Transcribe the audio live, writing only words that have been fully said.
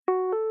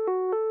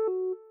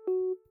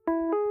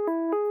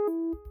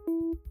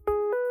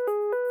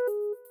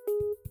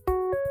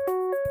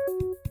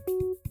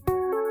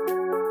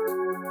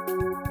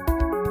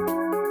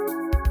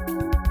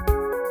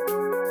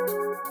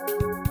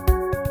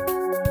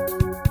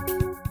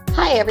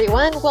Hi,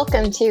 everyone.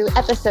 Welcome to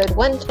episode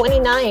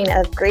 129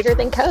 of Greater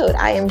Than Code.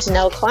 I am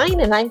Janelle Klein,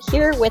 and I'm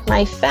here with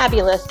my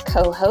fabulous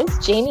co-host,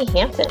 Jamie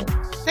Hampton.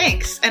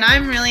 Thanks. And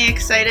I'm really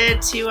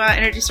excited to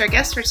introduce our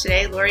guest for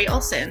today, Lori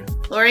Olson.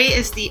 Lori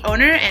is the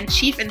owner and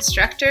chief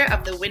instructor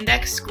of the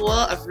Windex School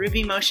of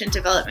Ruby Motion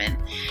Development.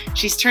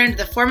 She's turned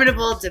the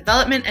formidable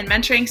development and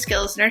mentoring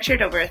skills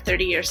nurtured over a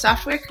 30-year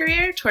software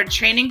career toward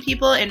training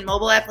people in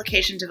mobile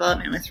application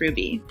development with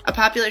Ruby. A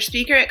popular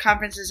speaker at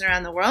conferences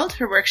around the world,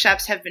 her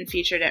workshops have been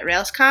featured at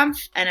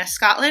RailsConf, NS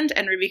Scotland,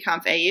 and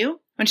RubyConf AU.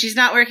 When she's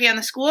not working on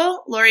the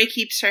school, Lori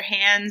keeps her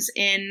hands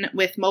in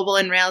with mobile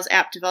and Rails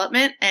app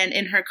development, and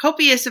in her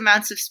copious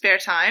amounts of spare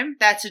time,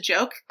 that's a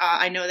joke,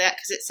 I know that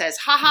because it says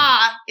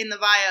haha in the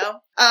bio.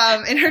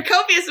 In her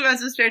copious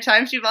amounts of spare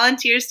time, she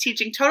volunteers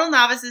teaching total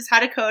novices how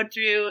to code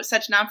through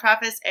such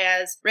nonprofits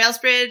as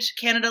Railsbridge,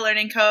 Canada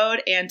Learning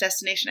Code, and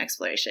Destination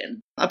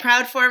Exploration. A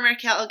proud former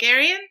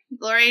Calgarian,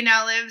 Lori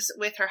now lives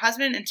with her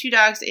husband and 2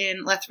 dogs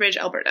in Lethbridge,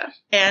 Alberta.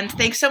 And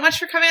thanks so much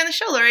for coming on the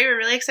show, Lori. We're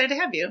really excited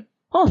to have you.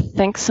 Well,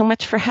 thanks so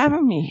much for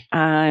having me.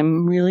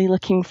 I'm really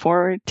looking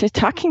forward to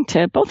talking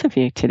to both of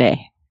you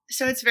today.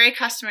 So it's very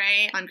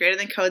customary on Greater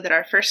Than Code that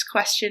our first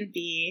question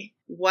be,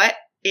 what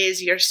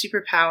is your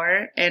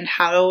superpower and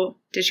how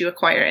did you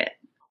acquire it?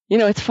 You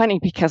know, it's funny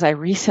because I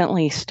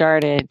recently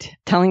started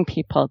telling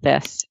people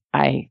this.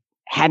 I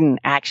hadn't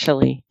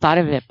actually thought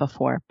of it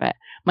before, but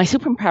my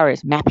superpower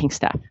is mapping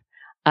stuff.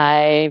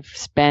 I've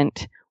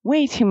spent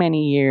way too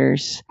many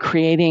years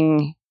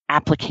creating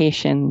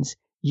applications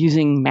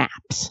using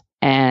maps.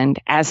 And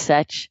as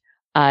such,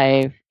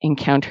 I've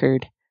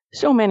encountered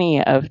so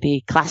many of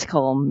the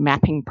classical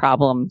mapping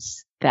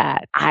problems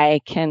that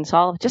I can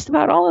solve just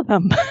about all of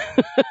them.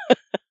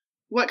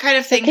 What kind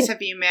of things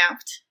have you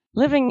mapped?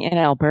 Living in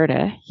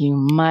Alberta, you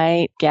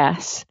might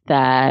guess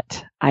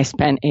that I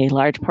spent a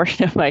large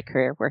portion of my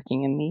career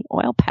working in the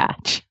oil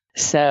patch.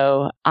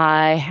 So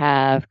I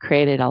have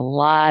created a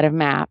lot of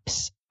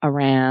maps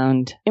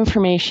around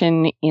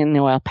information in the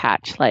oil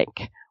patch,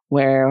 like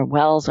where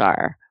wells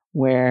are,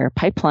 where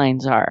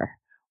pipelines are,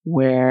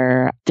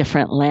 where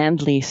different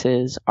land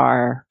leases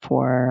are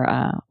for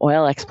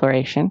oil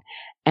exploration,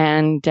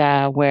 and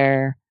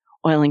where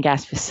oil and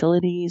gas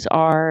facilities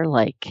are,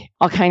 like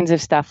all kinds of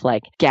stuff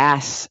like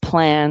gas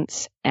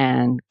plants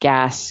and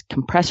gas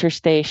compressor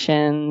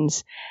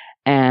stations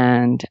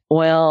and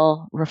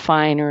oil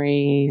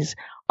refineries,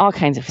 all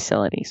kinds of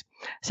facilities.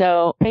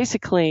 So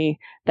basically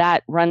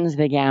that runs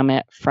the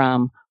gamut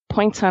from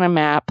points on a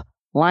map,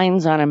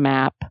 lines on a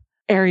map,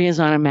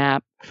 areas on a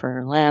map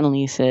for land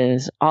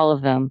leases, all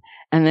of them,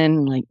 and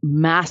then like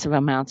massive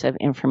amounts of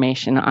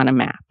information on a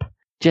map.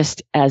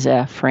 Just as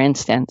for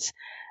instance,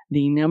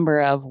 the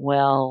number of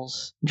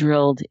wells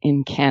drilled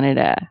in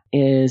Canada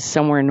is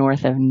somewhere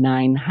north of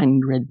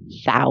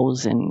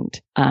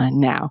 900,000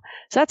 now.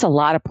 So that's a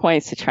lot of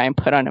points to try and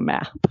put on a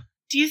map.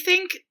 Do you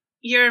think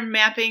your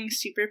mapping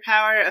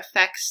superpower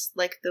affects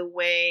like the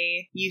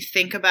way you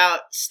think about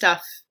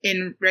stuff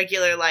in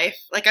regular life?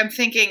 Like I'm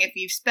thinking if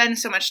you spend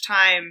so much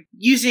time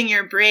using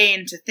your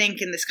brain to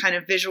think in this kind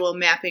of visual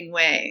mapping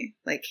way,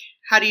 like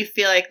how do you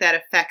feel like that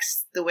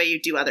affects the way you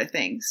do other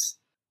things?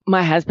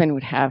 My husband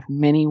would have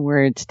many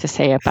words to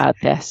say about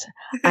this.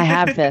 I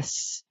have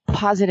this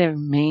positive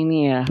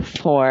mania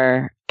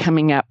for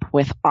coming up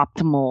with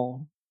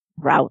optimal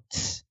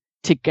routes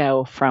to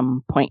go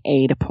from point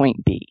A to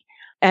point B.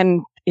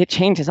 And it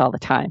changes all the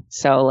time.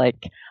 So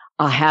like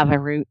I'll have a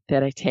route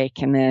that I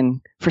take and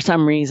then for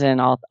some reason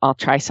I'll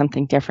try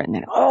something different. And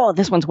then, oh,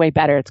 this one's way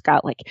better. It's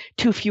got like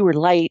 2 fewer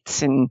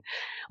lights and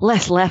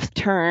less left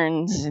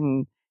turns.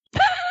 And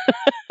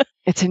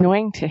it's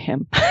annoying to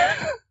him.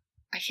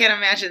 I can't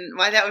imagine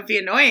why that would be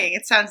annoying.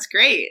 It sounds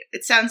great.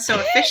 It sounds so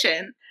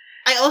efficient.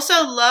 I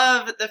also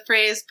love the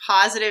phrase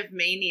positive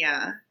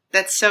mania.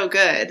 That's so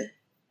good.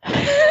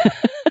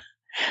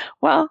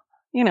 Well,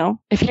 you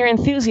know, if you're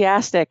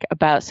enthusiastic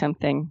about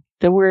something,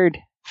 the word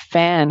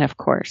fan, of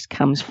course,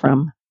 comes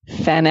from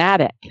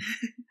fanatic.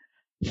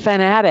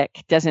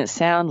 Fanatic doesn't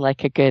sound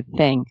like a good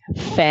thing.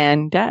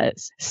 Fan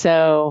does.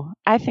 So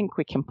I think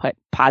we can put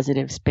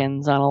positive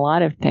spins on a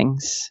lot of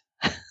things.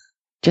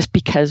 Just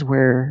because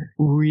we're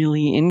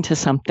really into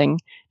something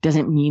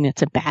doesn't mean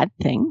it's a bad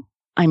thing.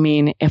 I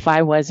mean, if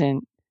I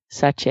wasn't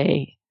such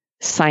a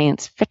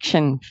science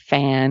fiction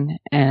fan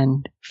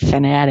and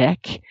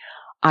fanatic,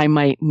 I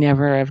might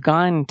never have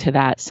gone to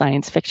that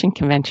science fiction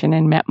convention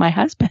and met my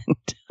husband.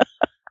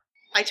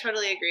 I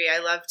totally agree. I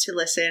love to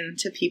listen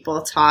to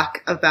people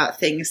talk about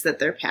things that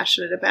they're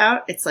passionate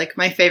about. It's like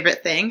my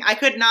favorite thing. I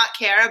could not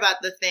care about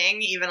the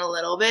thing even a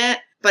little bit,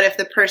 but if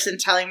the person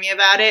telling me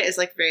about it is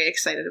like very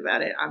excited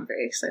about it, I'm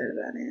very excited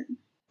about it.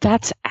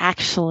 That's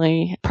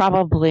actually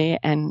probably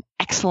an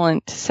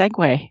excellent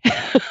segue.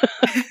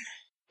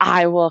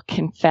 I will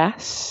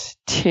confess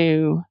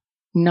to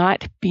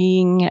not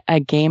being a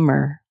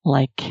gamer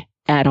like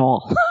at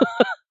all.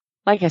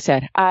 Like I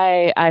said,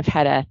 I've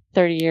had a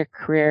 30-year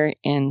career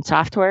in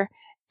software,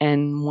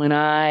 and when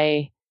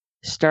I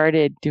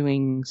started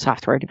doing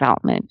software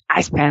development, I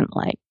spent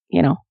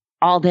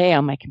all day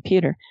on my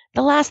computer.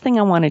 The last thing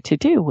I wanted to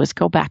do was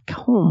go back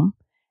home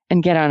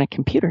and get on a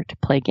computer to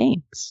play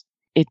games.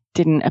 It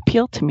didn't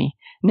appeal to me.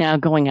 Now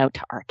going out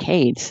to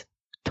arcades,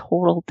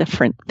 total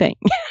different thing.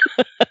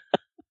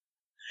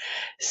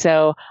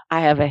 So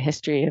I have a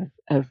history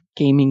of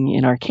gaming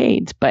in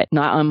arcades, but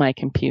not on my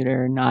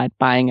computer, not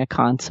buying a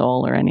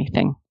console or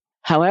anything.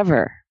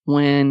 However,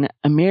 when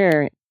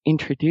Amir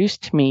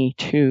introduced me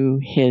to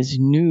his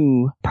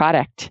new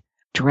product,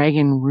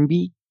 Dragon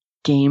Ruby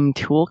Game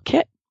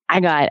Toolkit,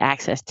 I got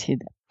access to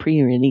the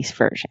pre-release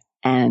version.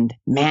 And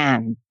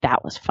man,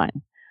 that was fun.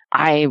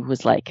 I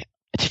was like,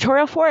 a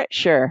tutorial for it?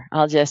 Sure.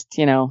 I'll just,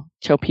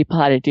 show people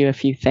how to do a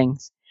few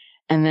things.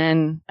 And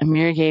then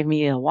Amir gave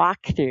me a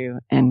walkthrough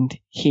and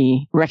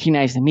he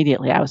recognized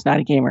immediately I was not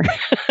a gamer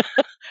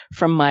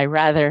from my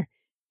rather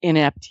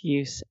inept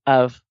use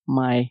of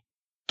my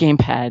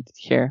gamepad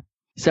here.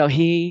 So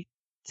he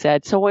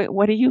said, so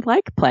what do you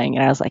like playing?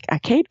 And I was like,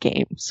 arcade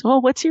games.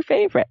 Well, what's your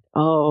favorite?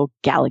 Oh,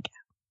 Galaga.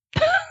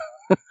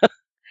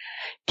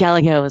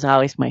 Galaga was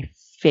always my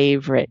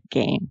favorite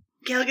game.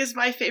 Galaga's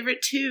my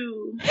favorite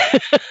too.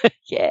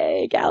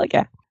 Yay,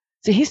 Galaga.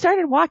 So he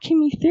started walking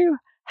me through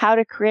how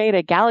to create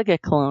a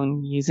Galaga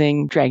clone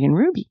using Dragon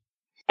Ruby.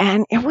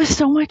 And it was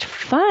so much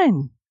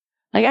fun.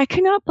 Like, I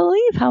could not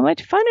believe how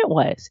much fun it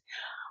was.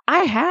 I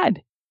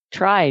had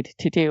tried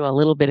to do a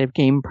little bit of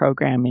game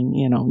programming,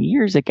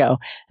 years ago.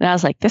 And I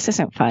was like, this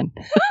isn't fun.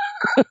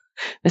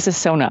 This is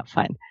so not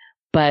fun.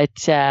 But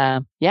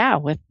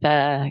with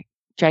the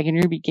Dragon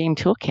Ruby Game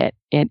Toolkit,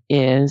 it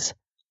is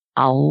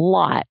a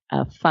lot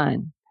of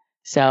fun.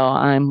 So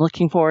I'm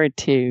looking forward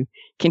to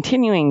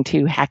continuing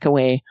to hack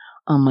away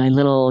on my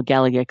little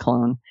Galaga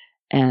clone,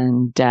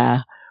 and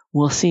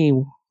we'll see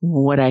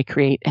what I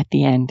create at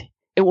the end.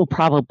 It will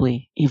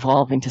probably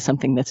evolve into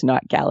something that's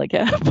not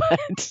Galaga,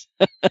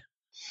 but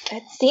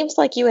it seems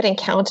like you would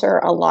encounter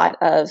a lot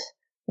of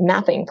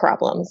mapping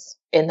problems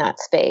in that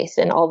space,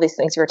 and all these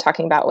things you were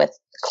talking about with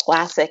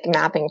classic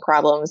mapping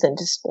problems and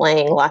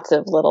displaying lots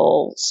of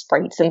little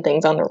sprites and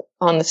things on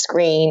the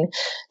screen,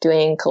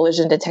 doing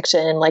collision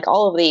detection. Like,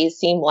 all of these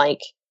seem like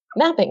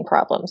mapping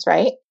problems,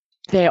 right?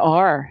 They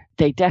are.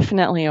 They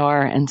definitely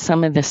are. And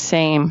some of the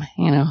same,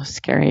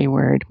 scary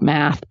word,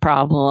 math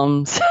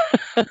problems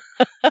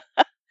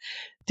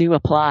do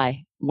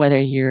apply, whether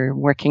you're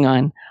working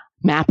on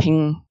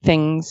mapping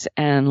things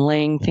and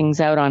laying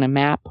things out on a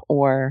map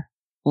or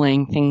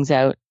laying things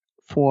out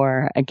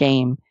for a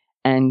game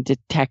and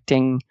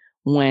detecting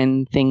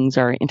when things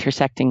are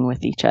intersecting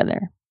with each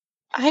other.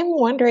 I'm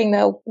wondering,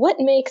 though, what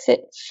makes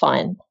it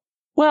fun?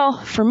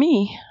 Well, for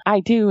me,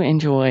 I do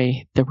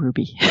enjoy the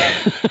Ruby.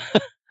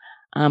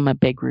 I'm a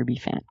big Ruby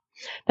fan.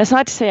 That's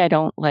not to say I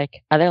don't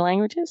like other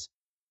languages.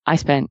 I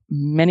spent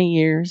many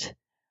years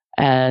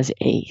as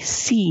a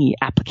C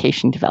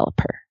application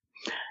developer,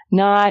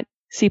 not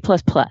C++.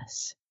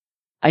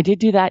 I did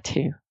do that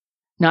too.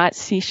 Not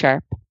C#.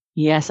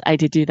 Yes, I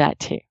did do that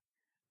too.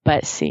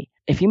 But C.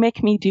 If you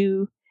make me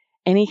do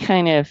any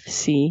kind of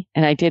C,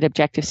 and I did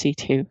Objective-C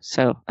too,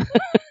 so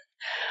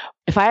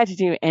if I had to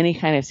do any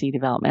kind of C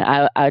development,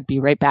 I would be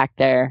right back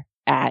there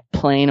at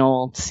plain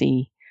old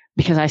C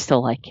because I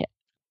still like it.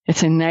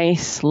 It's a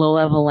nice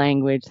low-level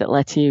language that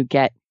lets you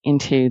get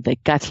into the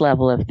guts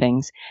level of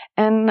things.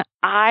 And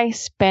I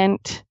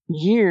spent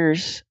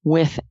years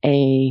with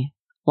a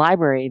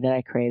library that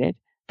I created.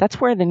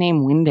 That's where the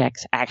name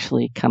Windex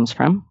actually comes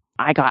from.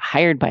 I got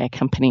hired by a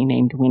company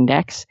named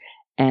Windex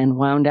and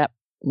wound up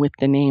with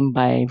the name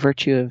by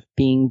virtue of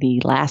being the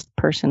last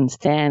person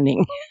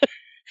standing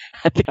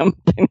at the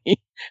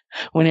company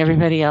when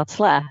everybody else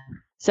left.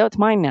 So it's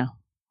mine now.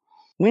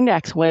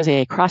 Windex was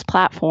a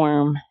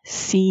cross-platform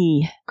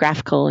C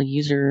graphical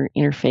user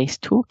interface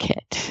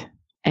toolkit.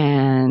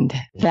 And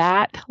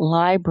that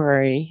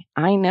library,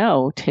 I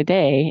know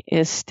today,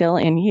 is still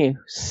in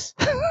use,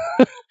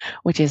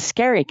 which is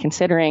scary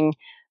considering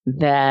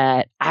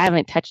that I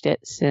haven't touched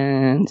it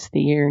since the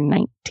year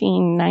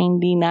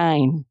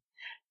 1999,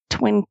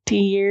 20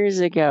 years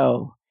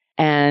ago.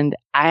 And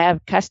I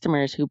have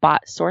customers who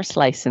bought source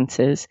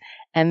licenses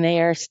and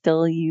they are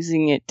still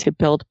using it to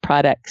build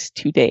products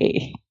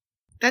today.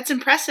 That's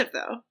impressive,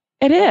 though.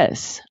 It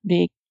is.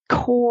 The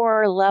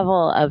core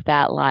level of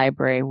that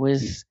library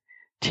was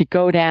to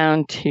go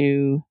down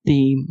to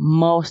the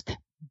most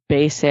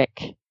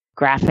basic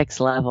graphics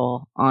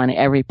level on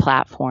every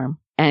platform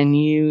and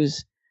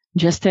use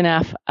just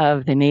enough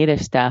of the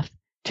native stuff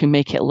to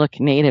make it look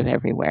native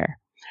everywhere.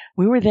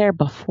 We were there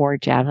before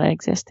Java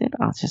existed.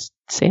 I'll just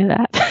say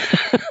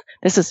that.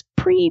 This is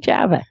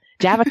pre-Java.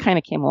 Java kind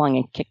of came along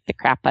and kicked the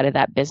crap out of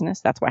that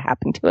business. That's what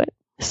happened to it.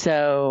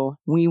 So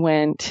we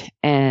went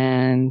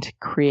and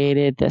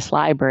created this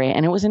library,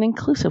 and it was an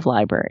inclusive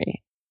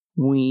library.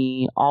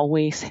 We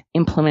always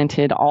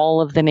implemented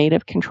all of the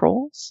native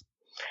controls.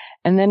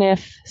 And then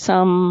if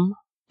some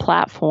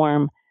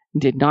platform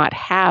did not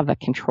have a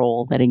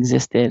control that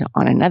existed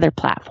on another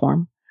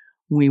platform,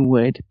 we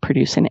would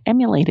produce an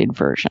emulated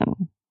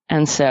version.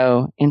 And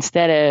so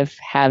instead of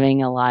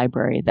having a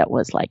library that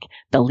was like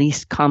the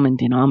least common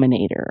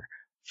denominator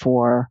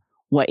for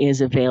what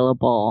is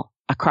available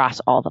across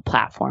all the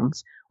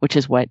platforms, which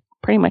is what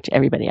pretty much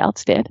everybody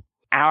else did.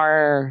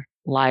 Our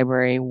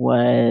library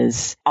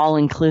was all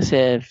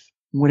inclusive,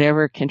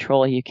 whatever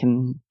control you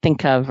can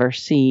think of or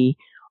see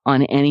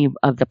on any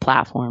of the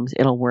platforms,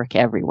 it'll work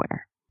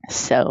everywhere.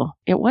 So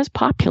it was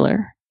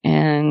popular.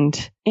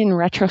 And in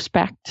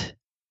retrospect,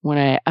 when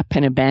I up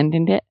and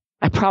abandoned it,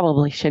 I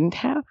probably shouldn't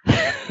have.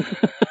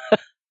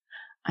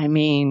 I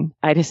mean,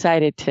 I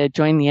decided to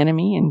join the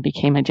enemy and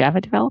became a Java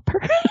developer.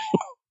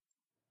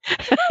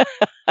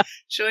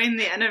 Join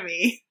the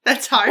enemy.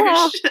 That's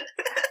harsh.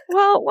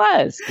 Well, it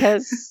was,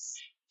 because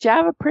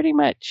Java pretty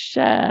much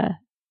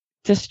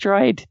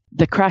destroyed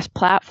the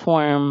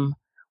cross-platform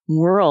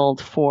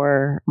world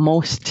for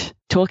most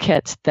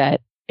toolkits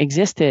that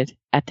existed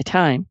at the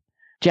time.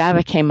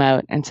 Java came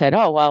out and said,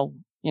 oh, well,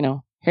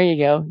 here you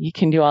go. You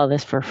can do all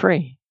this for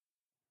free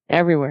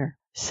everywhere.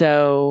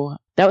 So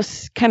that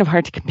was kind of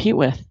hard to compete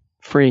with,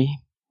 free.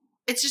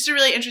 It's just a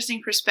really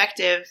interesting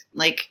perspective.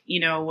 Like,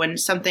 when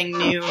something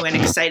new and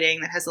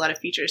exciting that has a lot of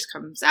features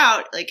comes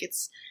out, like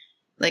it's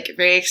like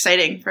very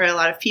exciting for a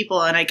lot of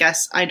people. And I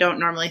guess I don't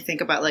normally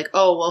think about like,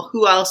 oh, well,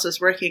 who else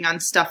was working on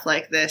stuff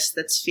like this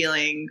that's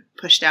feeling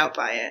pushed out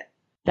by it?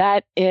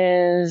 That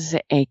is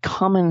a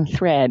common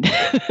thread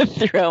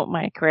throughout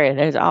my career.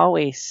 There's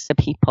always the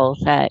people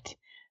that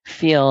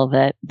feel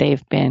that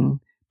they've been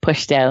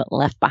pushed out,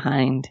 left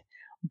behind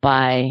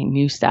by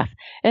new stuff.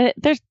 And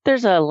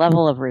there's a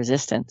level of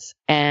resistance.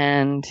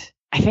 And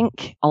I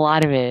think a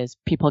lot of it is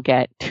people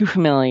get too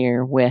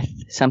familiar with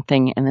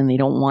something and then they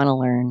don't want to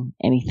learn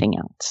anything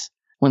else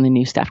when the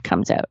new stuff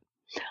comes out.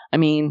 I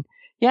mean,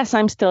 yes,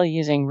 I'm still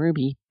using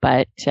Ruby,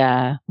 but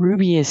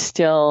Ruby is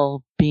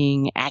still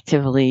being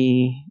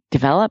actively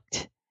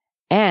developed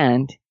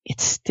and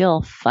it's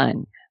still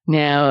fun.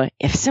 Now,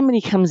 if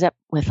somebody comes up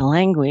with a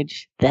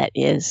language that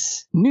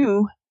is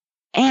new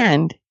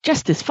and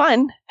just as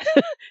fun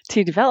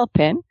to develop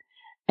in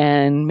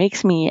and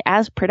makes me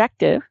as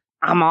productive,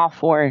 I'm all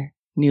for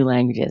new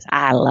languages.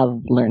 I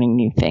love learning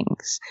new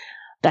things.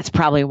 That's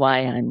probably why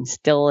I'm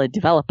still a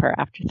developer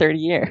after 30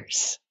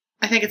 years.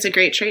 I think it's a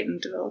great trait in a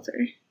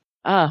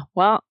developer.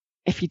 Well,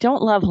 if you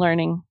don't love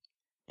learning,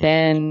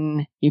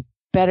 then you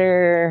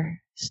better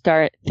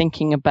start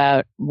thinking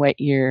about what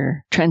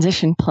your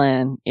transition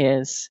plan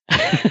is.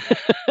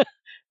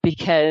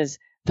 Because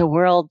the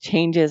world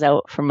changes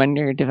out from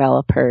under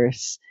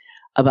developers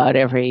about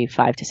every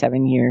 5 to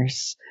 7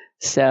 years.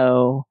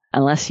 So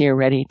unless you're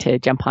ready to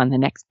jump on the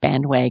next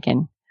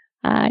bandwagon,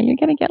 you're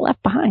going to get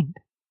left behind.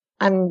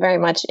 I'm very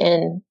much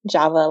in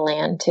Java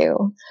land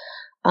too.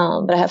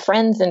 But I have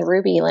friends in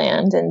Ruby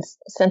land. And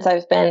since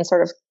I've been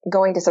sort of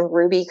going to some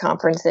Ruby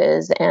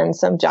conferences and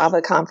some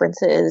Java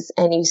conferences,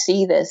 and you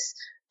see this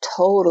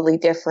totally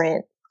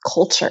different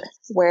culture.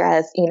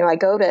 Whereas, I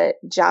go to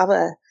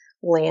Java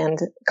land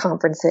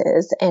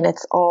conferences and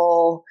it's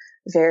all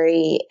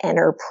very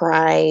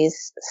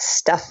enterprise,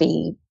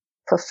 stuffy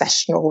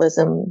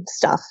professionalism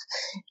stuff.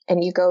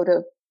 And you go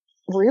to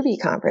Ruby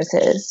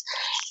conferences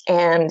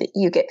and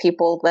you get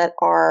people that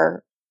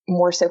are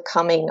more so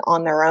coming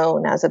on their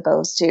own as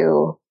opposed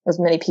to as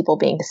many people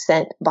being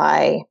sent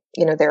by,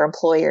 their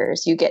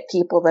employers. You get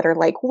people that are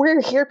like, we're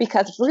here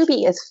because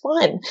Ruby is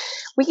fun.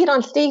 We get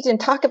on stage and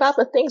talk about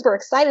the things we're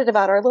excited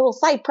about, our little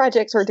side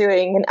projects we're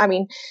doing. And I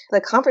mean,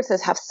 the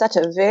conferences have such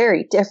a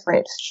very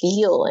different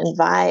feel and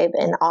vibe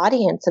and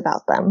audience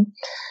about them.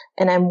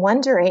 And I'm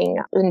wondering,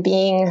 in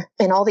being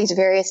in all these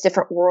various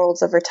different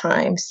worlds over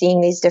time,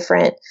 seeing these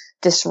different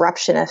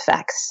disruption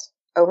effects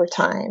over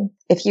time,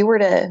 if you were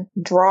to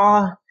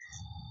draw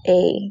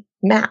a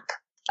map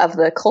of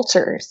the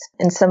cultures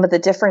and some of the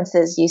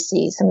differences you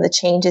see, some of the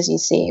changes you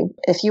see,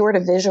 if you were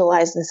to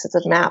visualize this as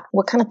a map,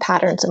 what kind of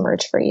patterns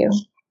emerge for you?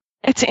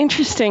 It's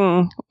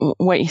interesting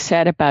what you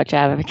said about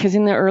Java, because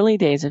in the early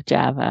days of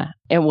Java,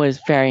 it was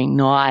very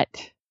not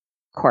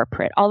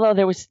corporate. Although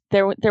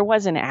there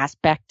was an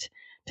aspect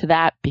to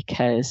that,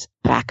 because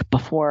back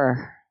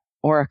before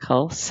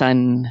Oracle,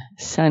 Sun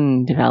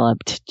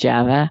developed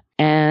Java,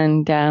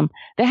 and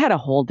they had a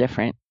whole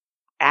different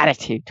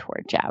attitude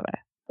toward Java.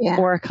 Yeah.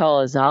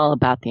 Oracle is all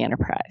about the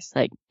enterprise,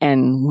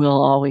 and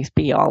will always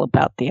be all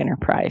about the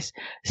enterprise.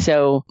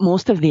 So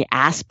most of the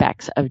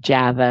aspects of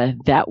Java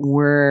that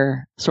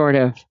were sort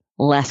of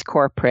less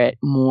corporate,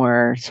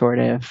 more sort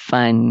of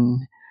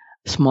fun,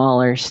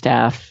 smaller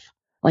stuff.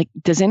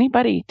 Does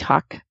anybody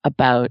talk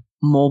about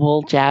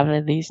mobile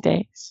Java these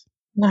days?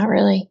 Not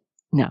really.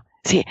 No.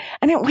 See,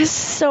 and it was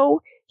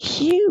so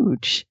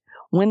huge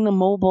when the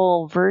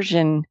mobile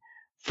version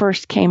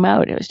first came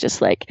out. It was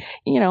just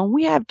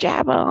we have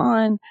Java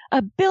on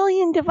 1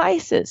 billion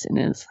devices. And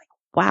it was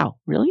wow,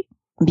 really?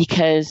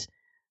 Because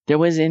there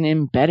was an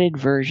embedded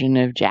version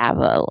of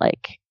Java,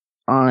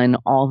 on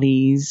all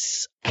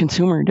these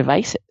consumer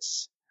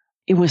devices.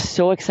 It was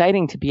so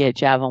exciting to be at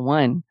Java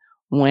 1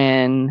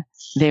 when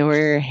they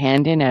were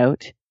handing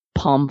out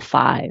Palm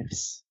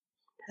 5s.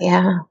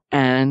 Yeah.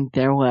 And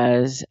there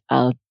was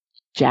a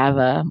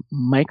Java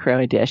micro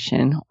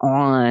edition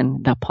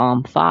on the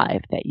Palm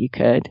 5 that you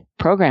could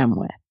program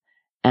with.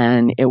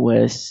 And it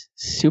was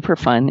super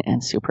fun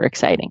and super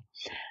exciting.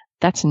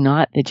 That's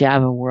not the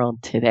Java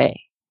world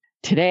today.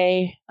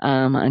 Today,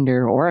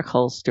 under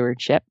Oracle's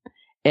stewardship,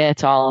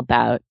 it's all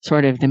about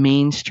sort of the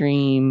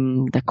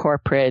mainstream, the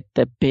corporate,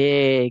 the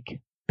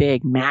big,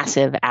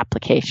 massive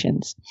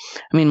applications.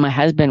 I mean, my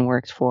husband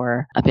works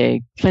for a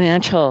big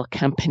financial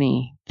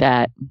company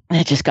that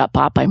just got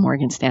bought by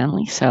Morgan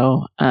Stanley.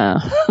 So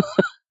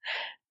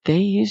they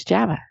use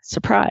Java.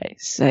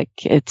 Surprise. Like,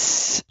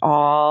 it's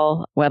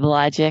all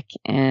WebLogic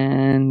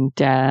and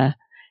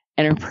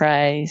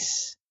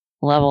enterprise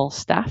level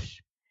stuff.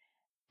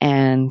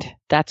 And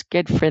that's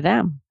good for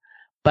them.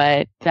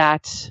 But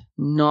that's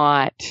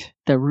not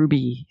the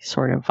Ruby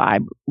sort of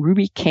vibe.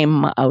 Ruby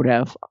came out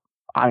of,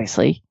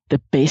 obviously,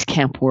 the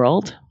Basecamp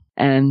world.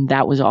 And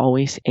that was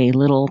always a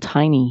little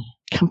tiny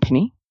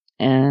company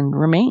and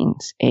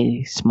remains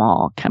a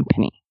small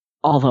company.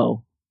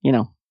 Although,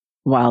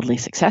 wildly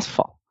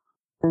successful.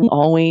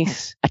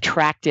 Always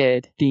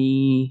attracted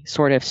the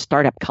sort of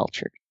startup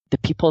culture, the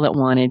people that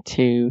wanted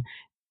to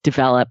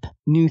develop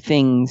new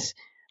things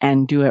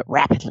and do it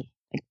rapidly,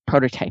 like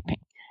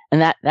prototyping.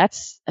 And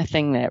that's a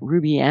thing that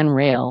Ruby and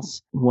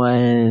Rails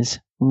was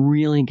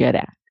really good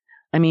at.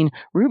 I mean,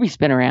 Ruby's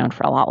been around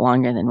for a lot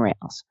longer than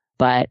Rails,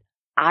 but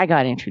I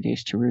got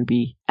introduced to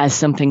Ruby as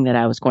something that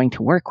I was going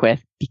to work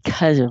with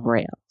because of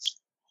Rails.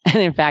 And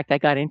in fact, I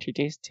got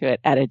introduced to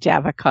it at a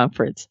Java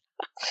conference.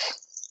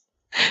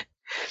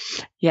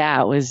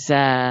 Yeah, it was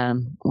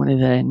one of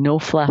the No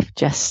Fluff,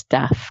 Just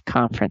Stuff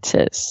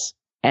conferences.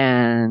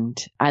 And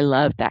I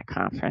loved that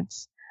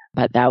conference.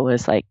 But that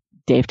was like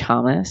Dave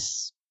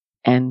Thomas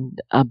and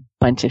a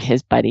bunch of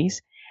his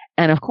buddies.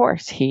 And of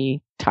course,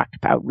 he talked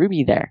about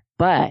Ruby there.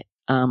 But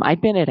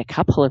I'd been at a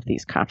couple of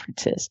these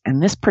conferences.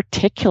 And this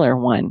particular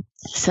one,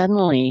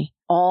 suddenly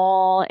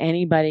all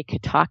anybody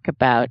could talk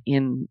about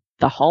in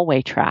the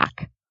hallway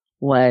track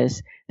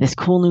was this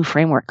cool new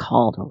framework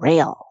called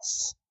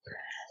Rails.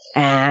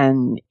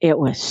 And it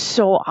was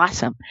so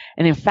awesome.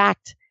 And in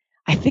fact,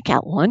 I think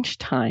at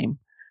lunchtime,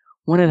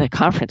 one of the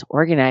conference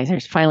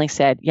organizers finally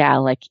said, yeah,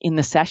 like in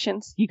the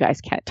sessions, you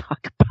guys can't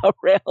talk about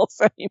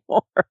Rails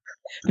anymore.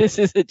 This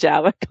is a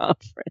Java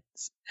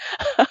conference.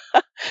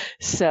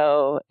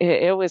 So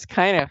it was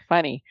kind of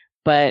funny.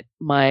 But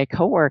my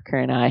coworker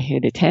and I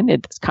who'd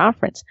attended this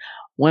conference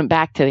went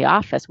back to the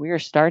office. We were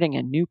starting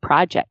a new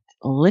project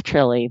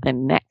literally the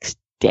next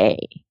day.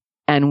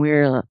 And we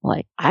were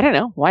like, I don't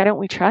know, why don't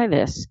we try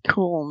this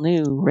cool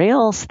new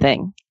Rails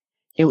thing?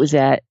 It was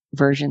at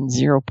version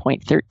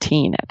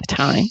 0.13 at the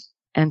time,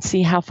 and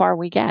see how far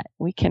we get.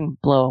 We can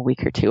blow a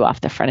week or two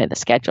off the front of the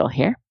schedule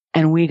here.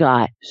 And we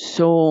got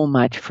so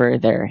much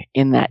further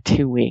in that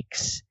 2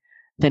 weeks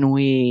than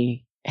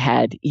we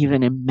had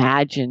even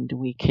imagined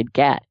we could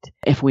get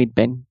if we'd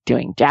been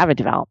doing Java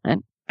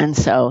development. And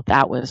so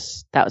that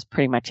was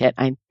pretty much it.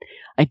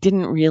 I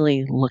didn't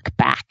really look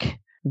back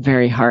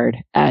very hard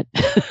at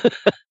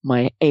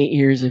my 8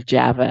 years of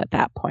Java at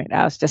that point.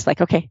 I was just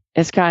like, okay,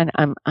 it's gone.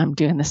 I'm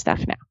doing this stuff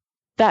now.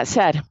 That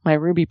said, my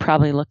Ruby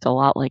probably looked a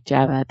lot like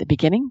Java at the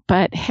beginning,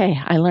 but hey,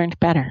 I learned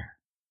better.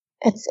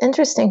 It's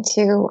interesting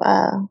too.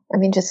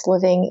 Just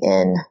living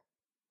in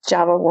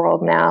Java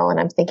world now, and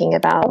I'm thinking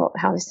about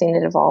how I've seen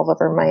it evolve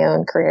over my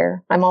own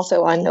career. I'm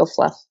also on No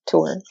Fluff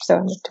tour, so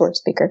I'm a tour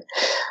speaker.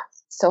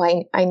 So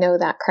I know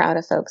that crowd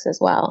of folks as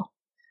well.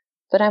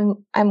 But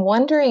I'm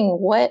wondering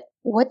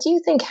what do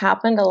you think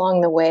happened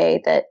along the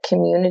way that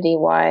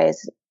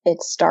community-wise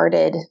it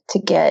started to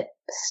get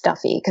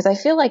stuffy? Because I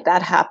feel like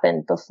that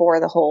happened before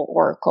the whole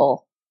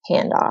Oracle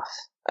handoff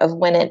of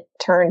when it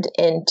turned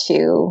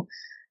into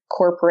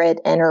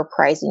corporate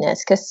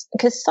enterprisiness.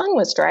 Because Sun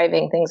was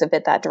driving things a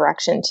bit that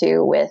direction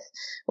too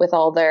with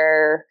all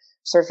their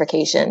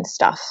certification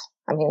stuff.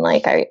 I mean,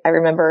 like I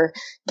remember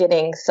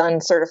getting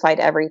Sun certified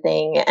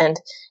everything, and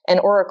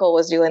Oracle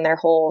was doing their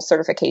whole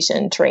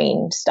certification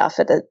train stuff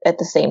at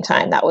the same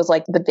time. That was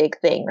like the big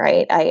thing,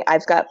 right?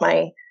 I've got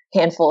my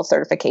handful of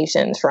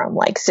certifications from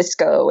like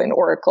Cisco and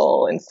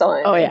Oracle and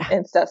Sun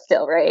and stuff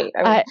still, right?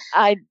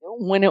 I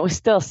when it was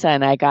still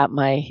Sun, I got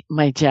my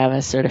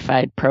Java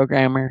certified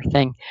programmer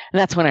thing, and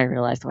that's when I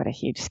realized what a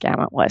huge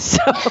scam it was.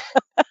 So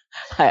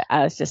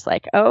I was just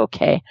like, oh,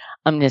 okay,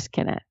 I'm just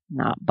going to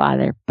not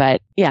bother.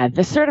 But yeah,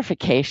 the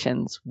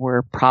certifications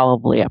were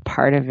probably a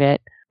part of it.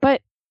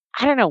 But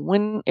I don't know,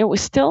 when it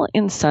was still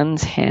in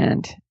Sun's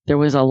hand, there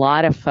was a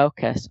lot of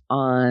focus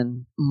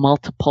on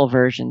multiple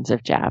versions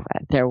of Java.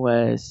 There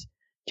was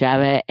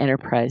Java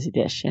Enterprise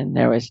Edition.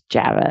 There was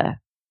Java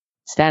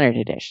Standard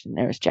Edition.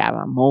 There was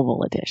Java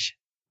Mobile Edition.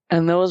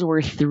 And those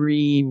were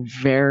three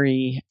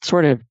very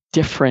sort of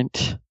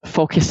different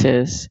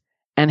focuses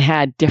and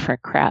had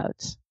different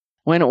crowds.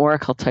 When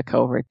Oracle took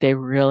over, they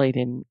really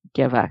didn't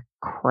give a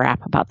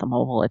crap about the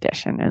mobile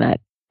edition, and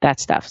that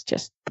stuff's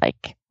just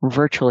like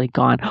virtually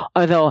gone.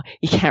 Although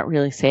you can't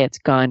really say it's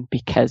gone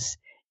because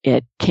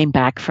it came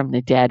back from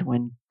the dead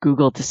when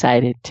Google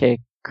decided to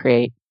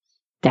create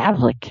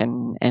Davlik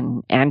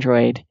and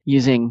Android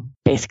using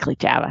basically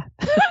Java.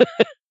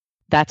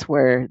 that's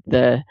where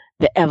the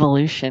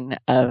evolution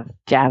of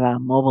Java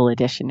Mobile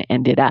Edition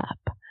ended up.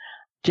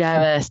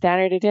 Java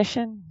Standard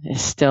Edition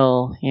is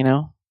still,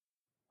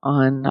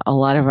 on a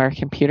lot of our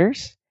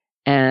computers.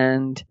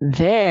 And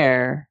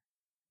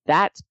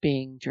that's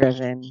being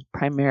driven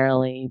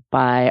primarily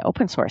by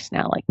open source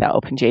now, like the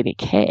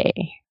OpenJDK.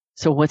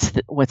 So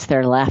what's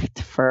there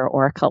left for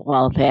Oracle?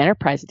 Well, the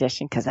Enterprise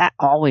Edition, because that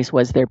always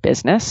was their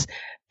business.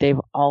 They've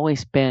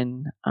always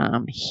been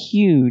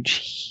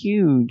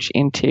huge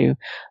into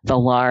the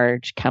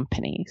large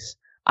companies.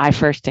 I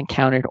first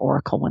encountered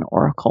Oracle when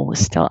Oracle was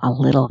still a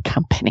little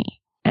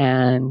company.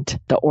 And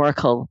the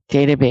Oracle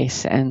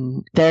database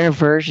and their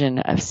version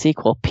of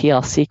SQL,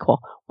 PL SQL,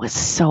 was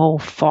so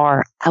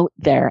far out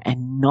there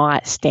and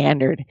not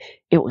standard.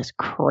 It was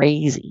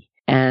crazy.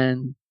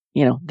 And,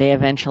 they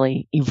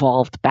eventually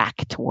evolved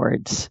back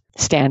towards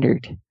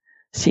standard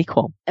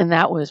SQL. And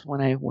that was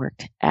when I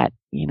worked at,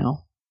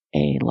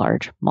 a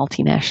large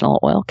multinational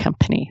oil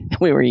company.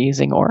 We were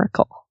using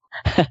Oracle.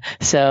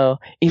 So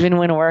even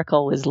when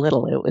Oracle was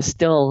little, it was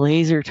still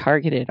laser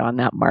targeted on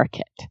that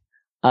market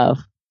of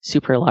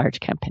super large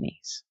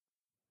companies.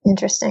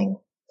 Interesting.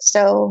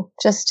 So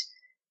just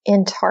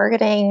in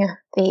targeting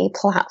the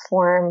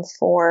platform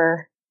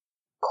for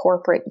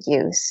corporate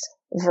use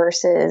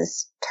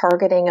versus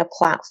targeting a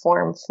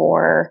platform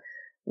for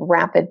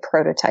rapid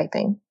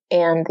prototyping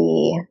and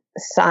the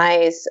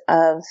size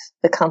of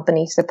the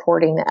company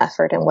supporting the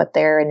effort and what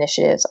their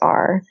initiatives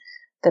are,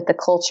 that the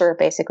culture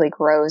basically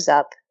grows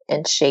up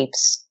and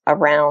shapes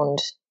around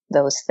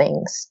those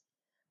things.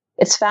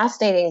 It's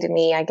fascinating to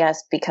me, I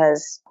guess,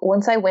 because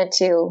once I went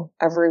to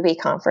a Ruby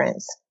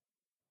conference,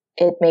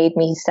 it made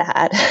me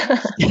sad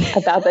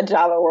about the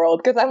Java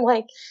world because I'm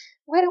like,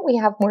 why don't we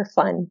have more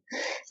fun?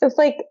 It's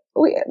like,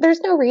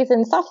 there's no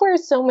reason. Software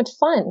is so much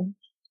fun.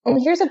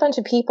 And here's a bunch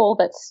of people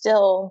that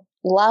still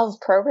love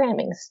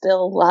programming,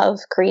 still love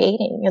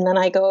creating. And then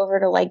I go over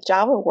to like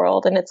Java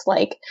world and it's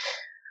like,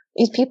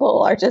 these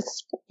people are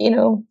just,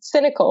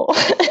 cynical.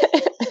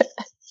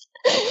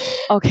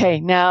 Okay,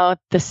 now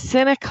the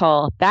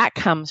cynical, that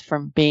comes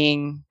from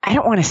being, I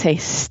don't want to say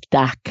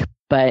stuck,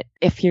 but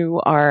if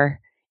you are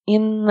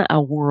in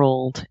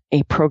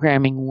a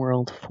programming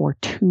world for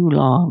too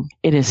long,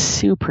 it is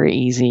super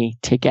easy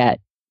to get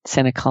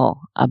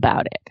cynical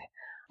about it.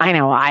 I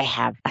know I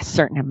have a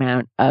certain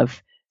amount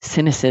of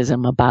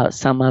cynicism about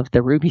some of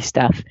the Ruby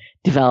stuff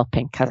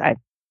developing because I've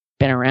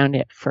been around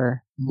it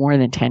for more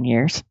than 10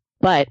 years.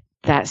 But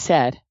that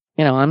said,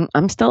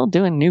 I'm still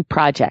doing new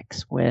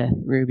projects with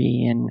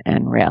Ruby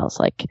and Rails.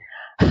 Like,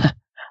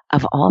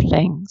 of all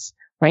things,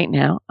 right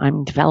now,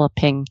 I'm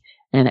developing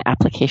an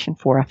application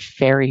for a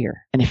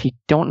farrier. And if you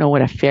don't know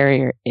what a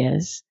farrier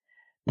is,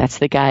 that's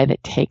the guy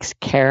that takes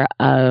care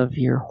of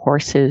your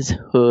horse's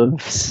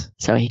hooves.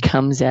 So he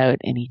comes out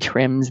and he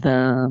trims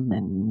them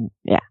and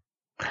yeah.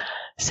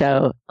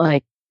 So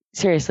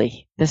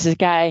seriously, this is a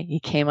guy, he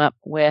came up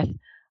with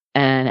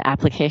an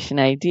application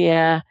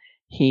idea.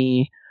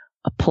 He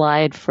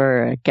applied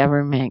for a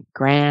government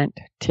grant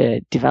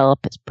to develop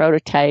his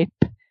prototype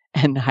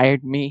and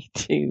hired me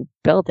to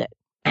build it.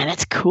 And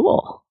it's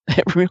cool.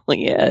 It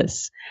really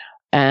is.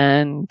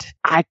 And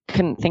I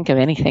couldn't think of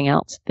anything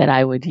else that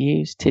I would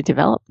use to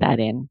develop that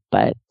in,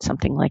 but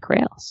something like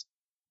Rails.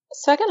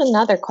 So I got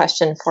another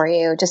question for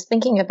you. Just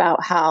thinking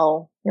about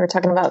how you were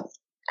talking about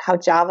how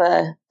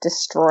Java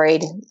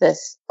destroyed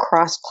this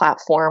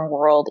cross-platform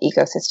world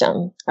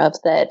ecosystem of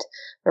that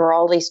there were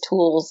all these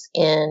tools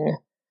in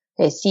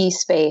a C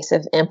space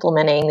of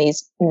implementing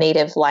these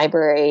native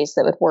libraries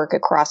that would work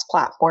across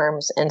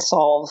platforms and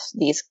solve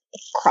these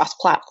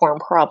cross-platform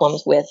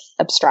problems with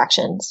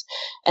abstractions.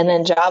 And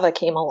then Java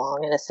came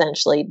along and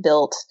essentially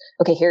built,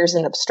 okay, here's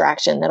an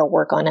abstraction that'll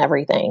work on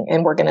everything.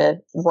 And we're going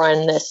to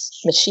run this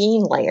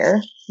machine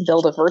layer,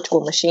 build a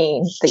virtual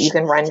machine that you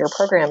can run your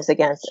programs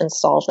against and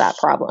solve that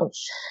problem.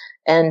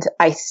 And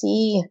I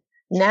see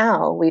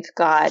now we've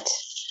got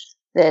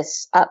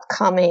this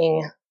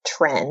upcoming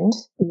trend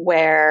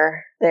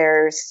where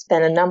there's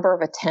been a number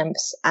of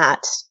attempts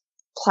at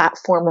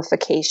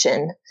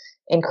platformification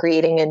and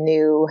creating a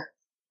new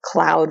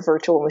cloud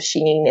virtual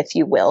machine, if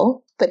you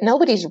will, but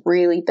nobody's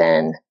really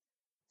been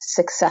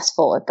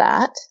successful at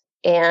that.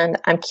 And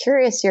I'm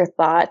curious your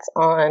thoughts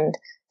on,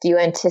 do you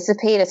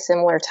anticipate a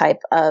similar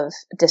type of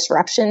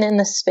disruption in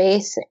the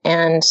space,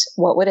 and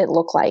what would it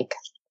look like?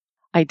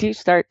 I do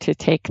start to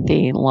take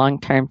the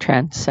long-term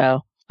trend.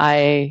 So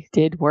I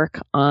did work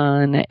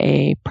on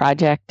a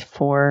project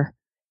for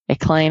a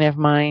client of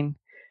mine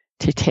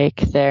to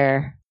take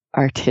their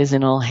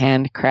artisanal,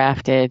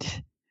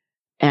 handcrafted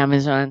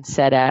Amazon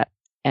setup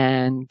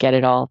and get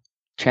it all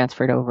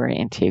transferred over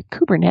into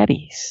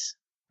Kubernetes.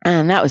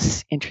 And that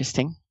was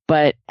interesting.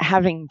 But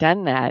having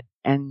done that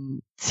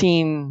and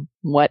seen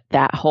what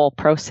that whole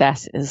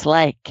process is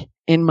like,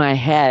 in my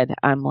head,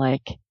 I'm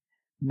like,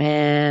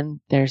 man,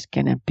 there's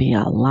going to be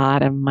a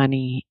lot of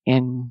money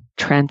in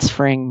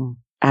transferring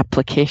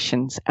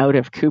applications out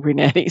of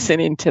Kubernetes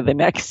and into the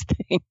next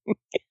thing.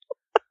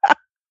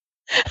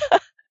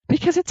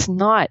 Because it's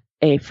not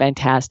a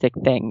fantastic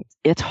thing.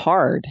 It's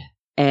hard.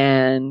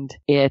 and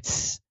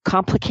it's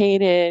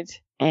complicated,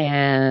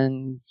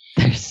 and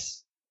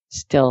there's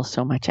still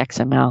so much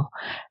XML.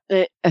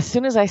 As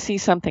soon as I see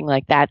something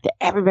like that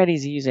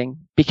everybody's using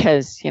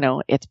because,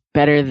 it's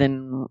better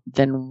than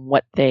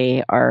what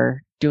they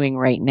are doing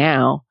right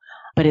now,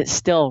 but it's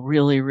still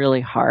really,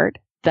 really hard.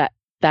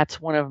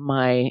 That's one of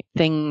my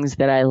things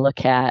that I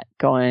look at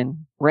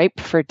going ripe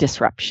for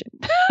disruption.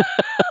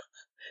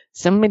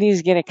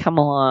 Somebody's going to come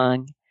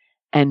along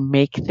and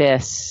make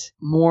this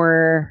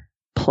more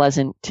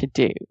pleasant to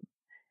do.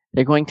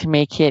 They're going to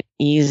make it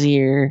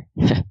easier.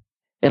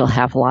 It'll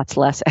have lots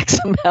less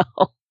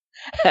XML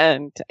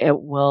and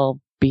it will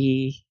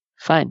be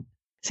fun.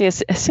 See,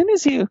 as soon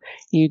as you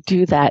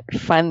do that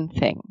fun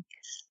thing,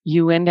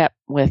 you end up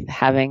with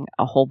having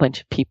a whole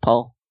bunch of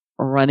people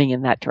running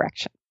in that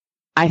direction.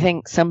 I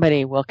think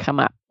somebody will come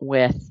up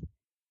with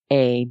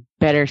a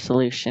better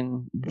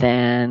solution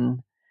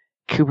than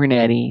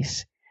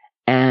Kubernetes,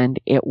 and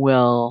it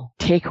will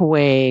take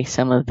away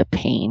some of the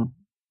pain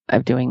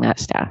of doing that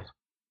stuff.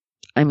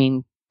 I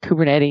mean,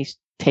 Kubernetes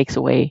takes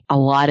away a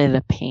lot of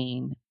the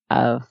pain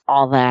of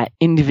all that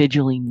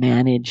individually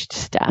managed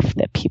stuff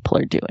that people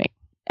are doing.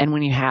 And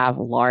when you have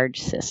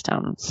large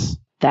systems,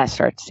 that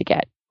starts to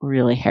get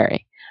really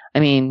hairy.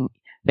 I mean,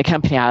 the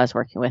company I was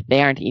working with,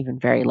 they aren't even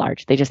very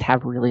large. They just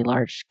have really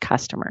large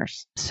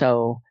customers.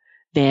 So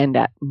they end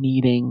up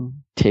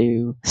needing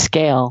to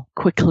scale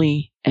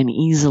quickly and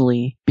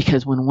easily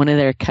because when one of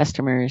their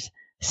customers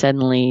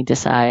suddenly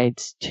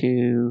decides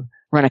to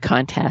run a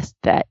contest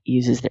that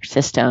uses their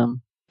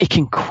system, it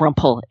can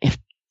crumple if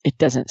it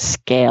doesn't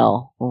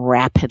scale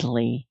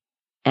rapidly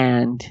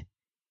and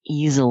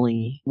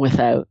easily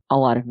without a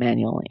lot of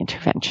manual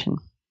intervention.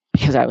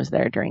 Because I was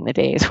there during the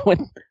days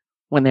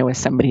when there was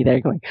somebody there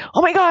going,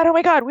 oh my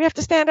God, we have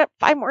to stand up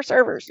 5 more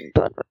servers.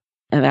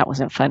 And that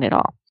wasn't fun at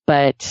all.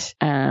 But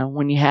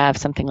when you have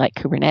something like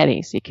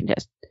Kubernetes, you can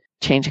just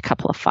change a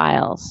couple of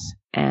files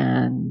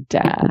and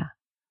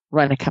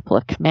run a couple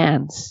of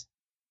commands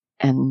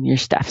and your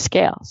stuff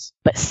scales.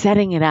 But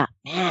setting it up,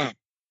 man,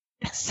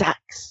 that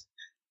sucks.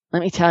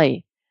 Let me tell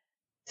you,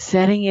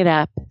 setting it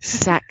up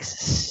sucks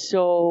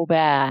so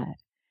bad.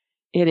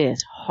 It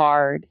is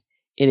hard.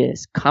 It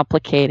is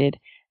complicated.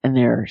 And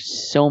there are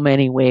so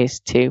many ways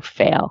to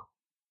fail.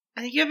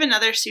 I think you have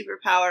another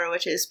superpower,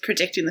 which is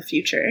predicting the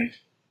future.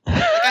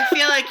 I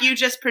feel like you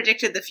just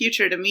predicted the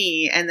future to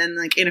me, and then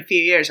in a few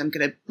years, I'm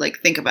gonna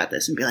think about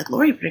this and be like,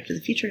 Lori predicted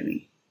the future to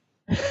me.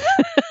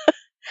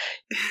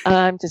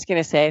 I'm just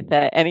gonna say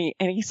that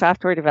any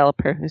software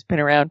developer who's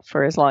been around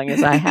for as long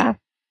as I have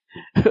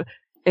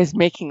is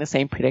making the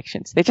same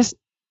predictions. They just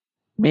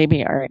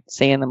maybe aren't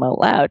saying them out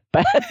loud,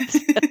 but.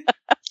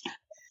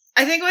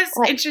 I think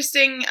what's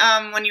interesting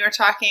when you were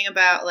talking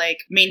about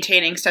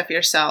maintaining stuff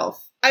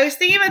yourself, I was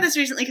thinking about this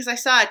recently because I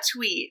saw a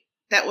tweet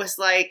that was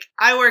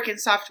I work in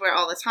software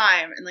all the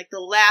time, and the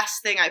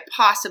last thing I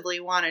possibly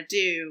want to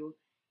do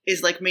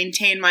is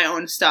maintain my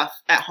own stuff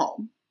at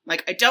home.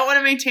 I don't want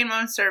to maintain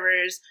my own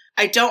servers.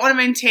 I don't want to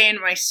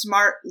maintain my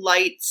smart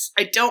lights.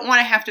 I don't want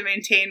to have to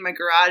maintain my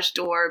garage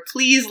door.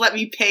 Please let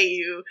me pay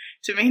you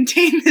to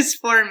maintain this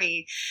for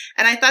me.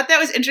 And I thought that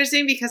was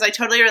interesting because I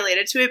totally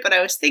related to it, but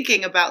I was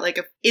thinking about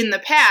in the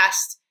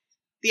past,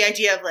 the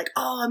idea of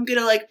I'm going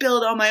to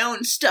build all my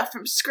own stuff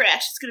from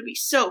scratch. It's going to be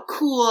so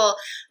cool.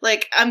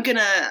 I'm going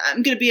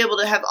to be able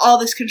to have all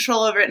this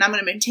control over it, and I'm going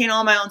to maintain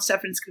all my own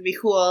stuff, and it's going to be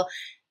cool.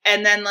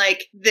 And then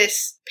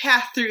this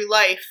path through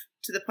life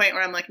to the point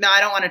where I'm no, I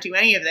don't want to do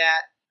any of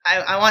that.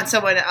 I want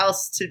someone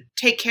else to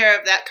take care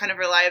of that kind of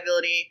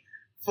reliability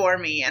for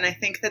me. And I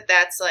think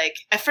that's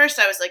at first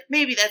I was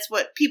maybe that's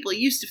what people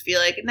used to feel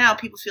like, and now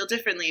people feel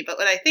differently. But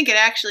what I think it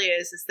actually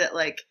is that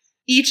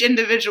each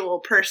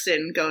individual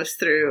person goes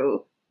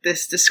through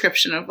this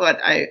description of what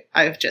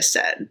I've just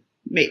said,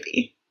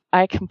 maybe.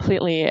 I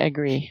completely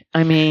agree.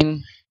 I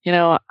mean,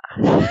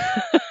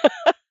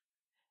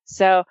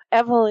 so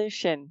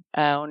evolution,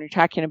 when you're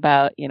talking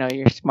about,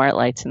 your smart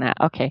lights and that,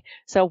 okay.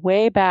 So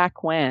way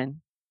back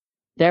when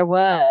there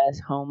was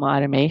home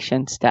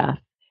automation stuff,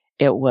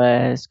 it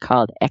was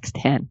called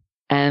X10.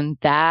 And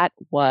that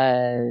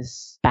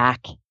was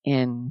back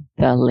in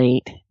the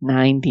late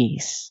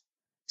 90s.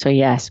 So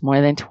yes, more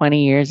than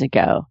 20 years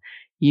ago,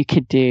 you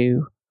could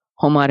do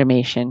home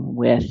automation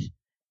with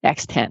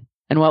X10.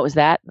 And what was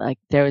that?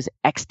 There was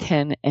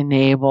X10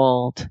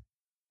 enabled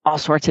all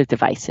sorts of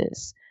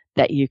devices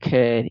that you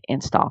could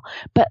install.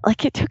 But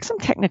it took some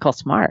technical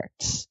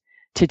smarts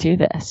to do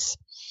this.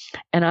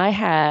 And I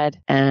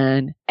had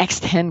an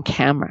X10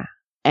 camera,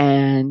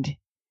 and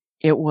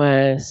it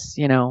was,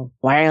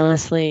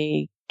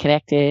 wirelessly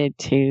connected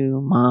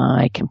to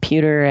my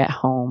computer at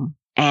home.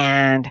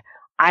 And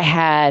I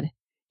had,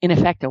 in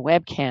effect, a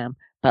webcam,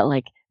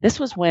 but this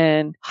was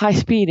when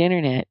high-speed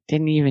internet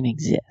didn't even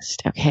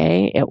exist,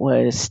 okay? It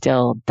was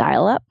still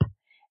dial-up.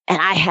 And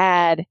I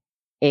had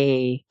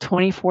a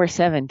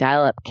 24/7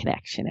 dial-up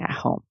connection at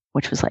home,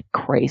 which was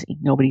crazy.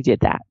 Nobody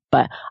did that.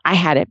 But I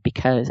had it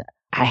because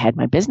I had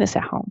my business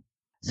at home.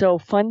 So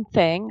fun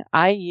thing,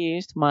 I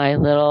used my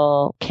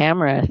little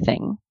camera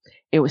thing.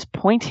 It was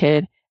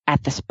pointed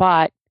at the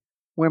spot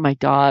where my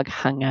dog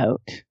hung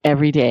out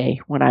every day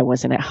when I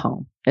wasn't at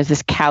home. There's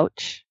this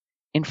couch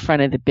in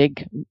front of the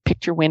big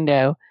picture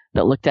window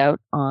that looked out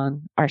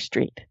on our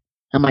street.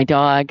 And my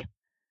dog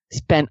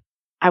spent,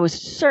 I was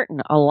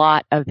certain, a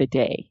lot of the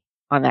day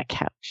on that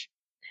couch.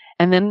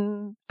 And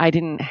then I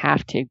didn't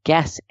have to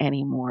guess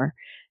anymore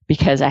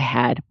because I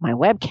had my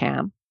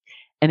webcam,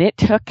 and it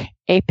took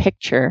a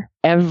picture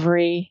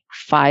every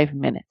 5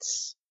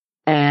 minutes.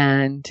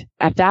 And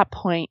at that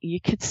point,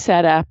 you could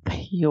set up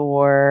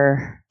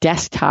your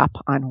desktop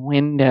on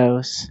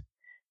Windows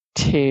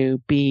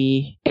to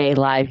be a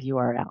live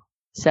URL.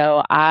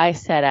 So I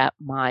set up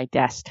my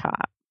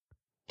desktop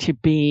to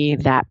be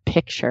that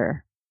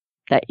picture,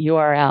 that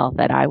URL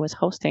that I was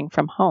hosting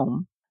from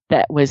home,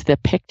 that was the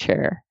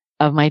picture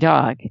of my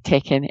dog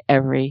taken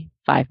every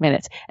 5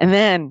 minutes. And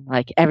then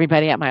like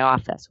everybody at my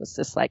office was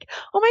just like,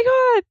 oh my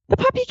God,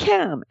 the puppy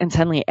cam. And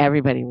suddenly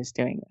everybody was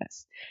doing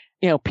this.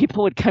 You know,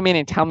 people would come in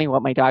and tell me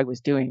what my dog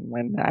was doing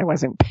when I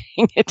wasn't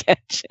paying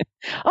attention.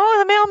 Oh,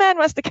 the mailman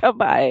must have come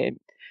by and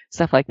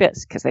stuff like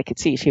this, because they could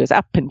see she was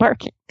up and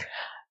barking.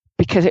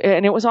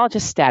 And it was all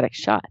just static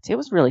shots. It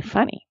was really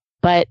funny.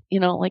 But,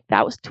 you know, like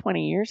that was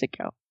 20 years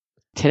ago.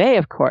 Today,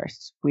 of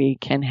course, we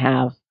can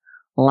have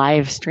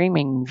live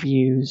streaming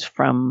views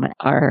from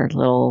our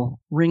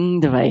little Ring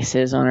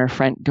devices on our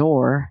front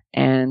door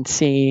and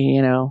see,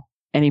 you know,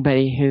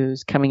 anybody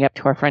who's coming up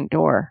to our front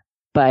door.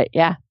 But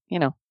yeah, you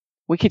know,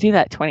 we could do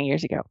that 20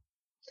 years ago.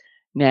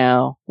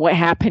 Now, what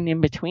happened in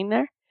between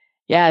there?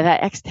 Yeah,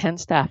 that X10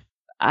 stuff,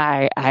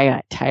 I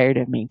got tired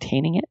of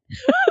maintaining it.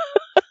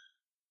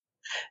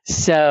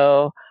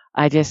 So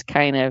I just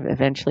kind of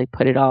eventually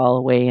put it all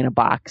away in a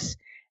box.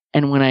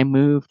 And when I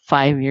moved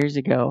 5 years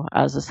ago,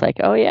 I was just like,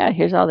 oh yeah,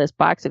 here's all this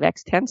box of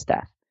X10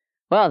 stuff.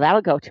 Well,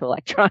 that'll go to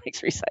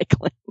electronics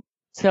recycling.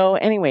 So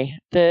anyway,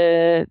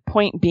 the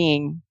point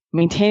being,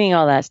 maintaining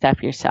all that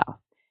stuff yourself.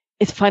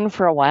 It's fun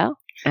for a while.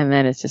 And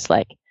then it's just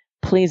like,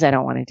 please, I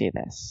don't want to do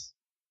this.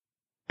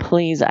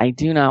 Please, I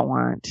do not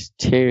want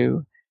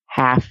to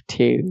have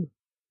to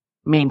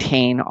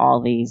maintain all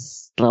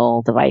these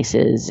little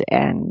devices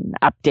and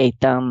update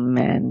them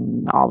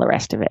and all the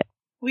rest of it.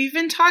 We've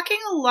been talking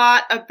a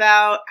lot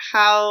about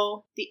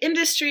how the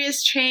industry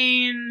has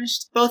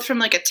changed, both from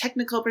like a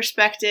technical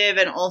perspective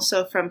and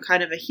also from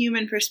kind of a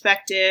human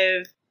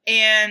perspective.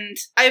 And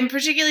I'm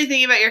particularly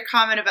thinking about your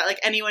comment about like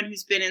anyone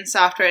who's been in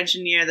software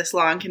engineer this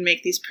long can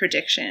make these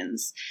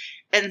predictions.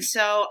 And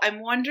so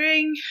I'm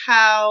wondering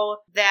how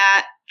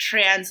that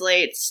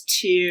translates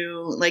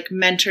to like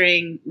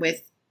mentoring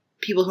with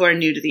people who are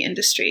new to the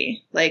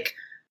industry. Like,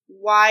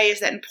 why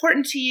is that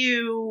important to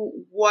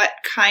you? What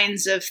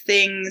kinds of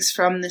things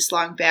from this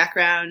long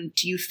background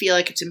do you feel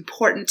like it's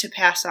important to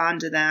pass on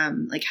to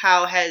them? Like,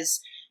 how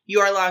has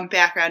your long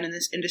background in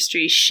this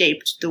industry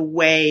shaped the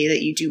way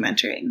that you do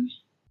mentoring?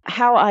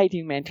 How I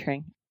do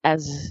mentoring,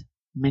 as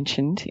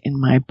mentioned in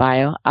my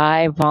bio,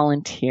 I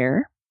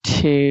volunteer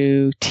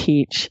to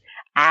teach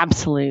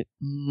absolute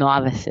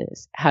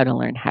novices how to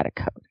learn how to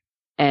code.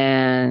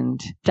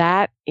 And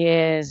that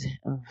is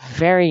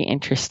very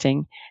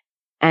interesting.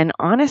 And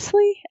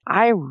honestly,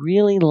 I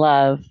really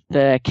love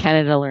the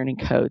Canada Learning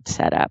Code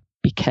setup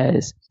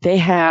because they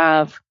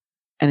have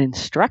an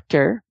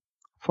instructor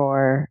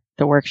for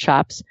the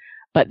workshops,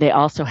 but they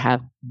also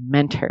have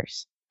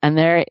mentors. And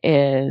there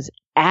is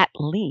at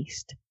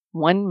least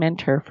one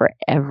mentor for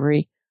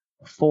every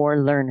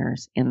 4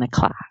 learners in the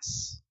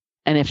class.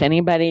 And if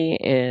anybody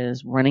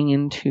is running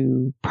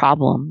into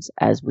problems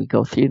as we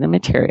go through the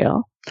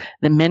material,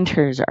 the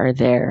mentors are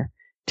there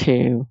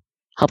to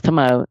help them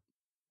out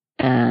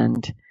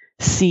and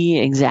see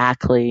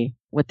exactly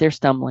what they're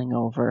stumbling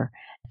over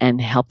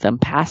and help them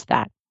past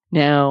that.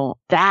 Now,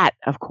 that,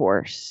 of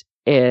course,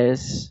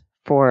 is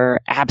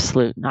for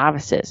absolute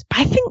novices. But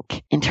I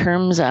think in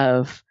terms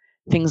of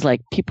things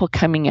like people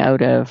coming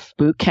out of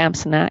boot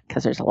camps and that,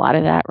 because there's a lot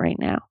of that right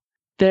now,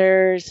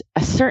 there's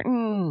a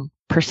certain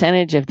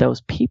percentage of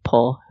those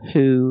people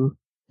who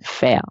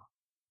fail.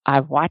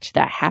 I've watched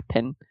that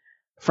happen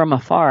from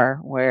afar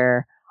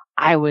where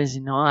I was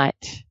not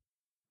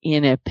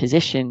in a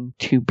position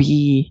to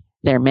be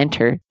their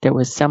mentor. There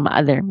was some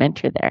other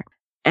mentor there.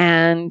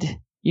 And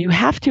you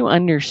have to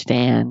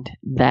understand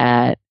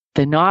that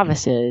the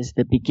novices,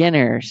 the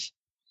beginners,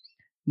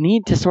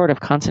 need to sort of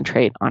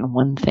concentrate on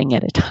one thing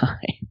at a time.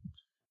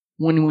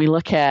 When we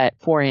look at,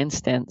 for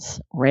instance,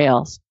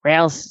 Rails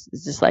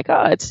is just like,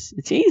 oh, it's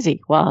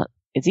easy. Well,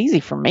 it's easy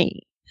for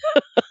me.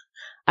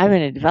 I've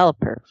been a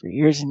developer for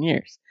years and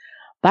years,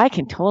 but I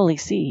can totally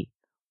see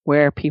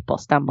where people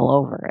stumble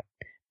over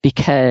it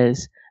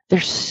because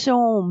there's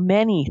so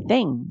many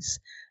things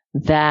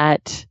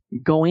that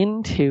go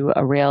into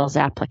a Rails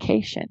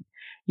application.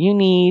 You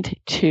need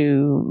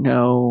to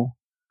know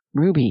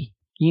Ruby.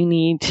 You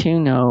need to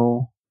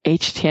know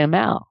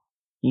HTML.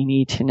 You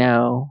need to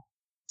know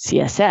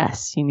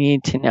CSS. You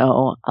need to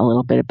know a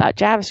little bit about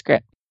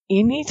JavaScript.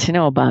 You need to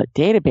know about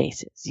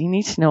databases. You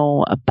need to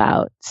know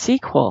about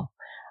SQL.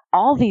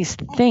 All these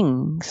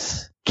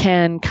things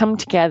can come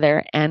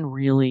together and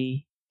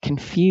really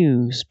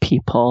confuse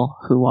people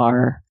who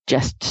are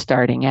just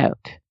starting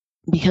out.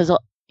 Because,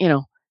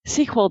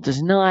 SQL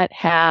does not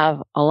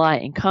have a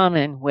lot in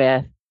common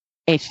with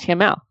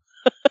HTML.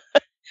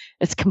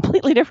 It's a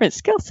completely different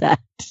skill set.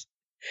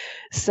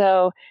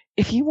 So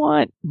if you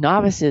want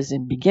novices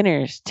and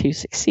beginners to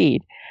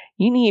succeed,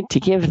 you need to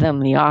give them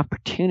the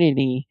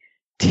opportunity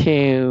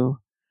to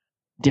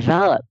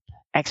develop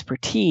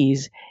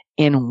expertise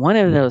in one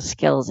of those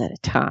skills at a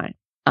time.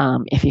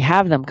 If you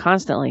have them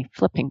constantly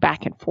flipping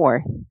back and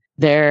forth,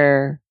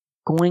 they're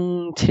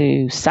going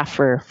to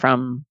suffer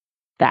from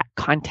that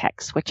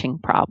context switching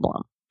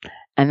problem.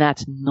 And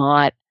that's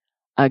not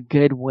a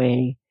good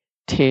way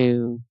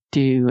to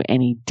do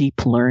any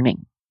deep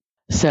learning.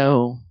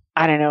 So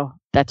I don't know.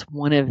 That's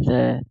one of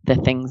the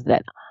things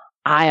that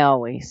I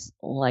always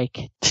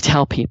like to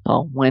tell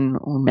people when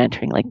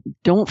mentoring. Like,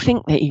 don't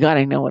think that you got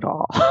to know it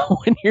all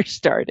when you're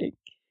starting,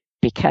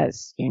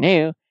 because you're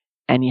new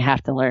and you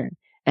have to learn.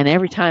 And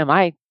every time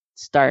I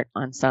start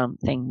on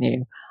something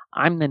new,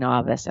 I'm the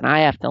novice and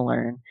I have to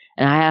learn,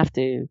 and I have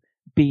to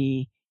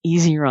be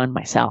easier on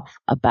myself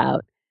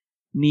about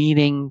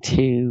needing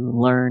to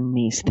learn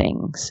these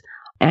things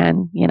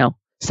and,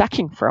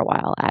 sucking for a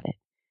while at it.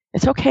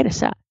 It's okay to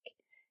suck.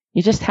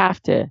 You just have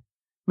to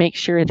make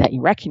sure that you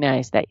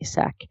recognize that you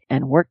suck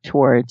and work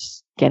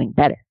towards getting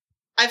better.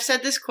 I've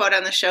said this quote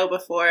on the show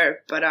before,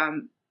 but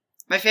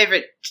my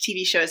favorite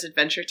TV show is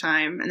Adventure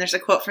Time. And there's a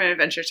quote from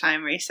Adventure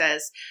Time where he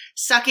says,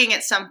 "Sucking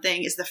at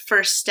something is the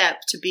first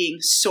step to being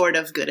sort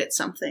of good at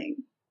something."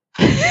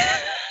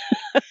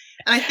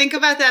 And I think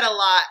about that a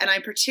lot. And I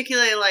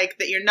particularly like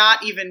that you're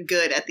not even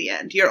good at the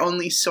end. You're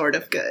only sort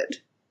of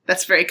good.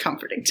 That's very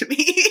comforting to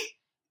me.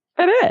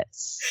 It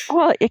is.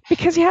 Well,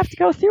 because you have to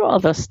go through all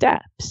those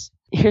steps.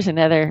 Here's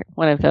another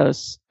one of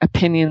those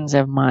opinions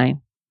of mine.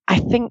 I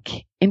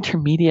think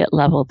intermediate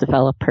level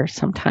developers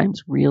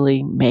sometimes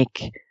really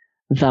make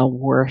the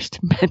worst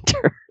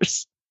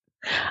mentors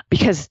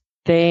because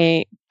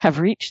they have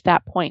reached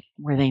that point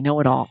where they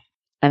know it all.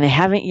 And they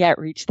haven't yet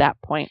reached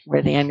that point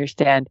where they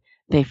understand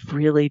they've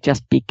really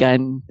just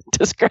begun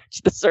to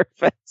scratch the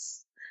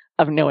surface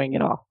of knowing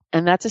it all.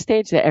 And that's a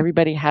stage that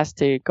everybody has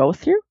to go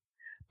through.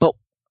 But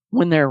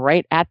when they're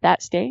right at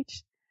that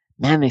stage,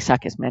 man, they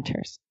suck as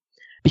mentors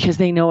because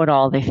they know it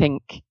all. They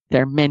think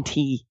their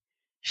mentee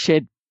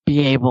should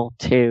be able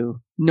to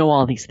know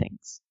all these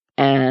things.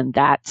 And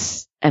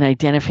that's an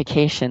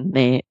identification.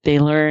 They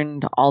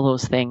learned all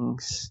those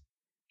things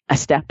a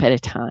step at a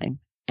time,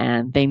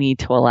 and they need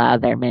to allow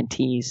their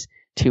mentees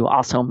to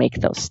also make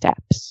those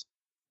steps.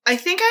 I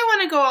think I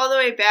want to go all the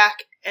way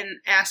back and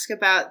ask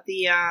about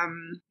the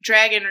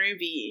Dragon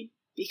Ruby,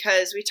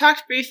 because we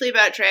talked briefly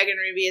about Dragon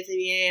Ruby at the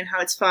beginning and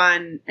how it's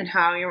fun and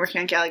how you're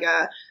working on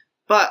Galaga.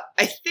 But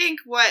I think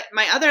what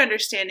my other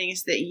understanding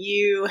is that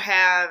you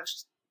have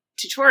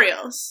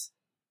tutorials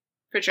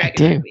for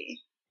Dragon Ruby.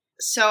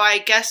 So I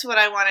guess what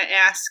I want to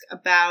ask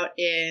about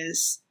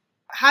is,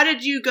 how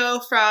did you go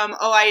from,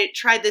 I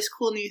tried this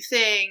cool new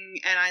thing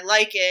and I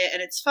like it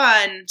and it's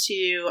fun,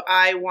 to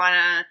I want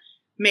to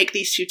make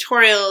these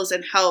tutorials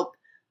and help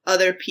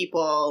other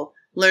people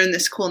learn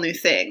this cool new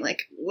thing?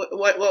 Like,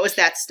 what was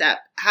that step?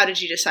 How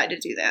did you decide to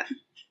do that?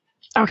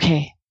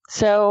 Okay.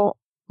 So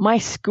my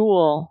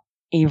school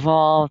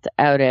evolved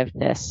out of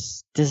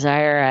this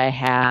desire I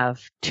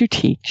have to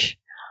teach.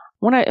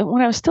 When I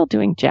was still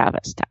doing Java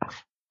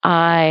stuff,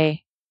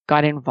 I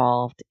got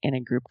involved in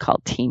a group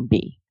called Team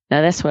B.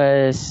 Now, this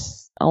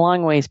was a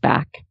long ways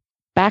back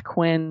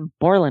when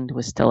Borland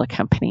was still a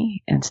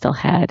company and still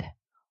had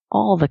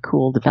all the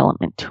cool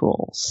development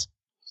tools.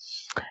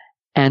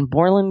 And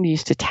Borland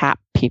used to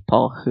tap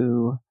people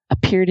who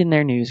appeared in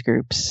their news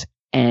groups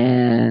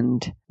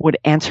and would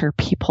answer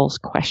people's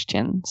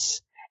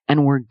questions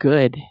and were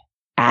good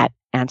at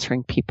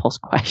answering people's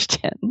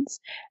questions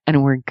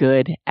and were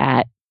good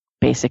at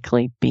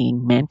basically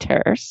being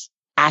mentors.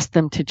 Asked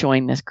them to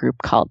join this group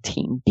called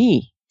Team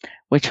B,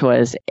 which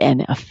was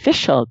an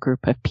official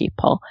group of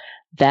people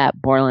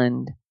that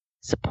Borland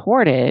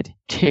supported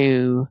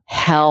to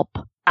help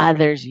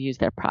others use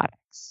their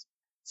products.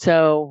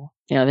 So,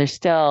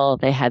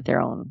 they had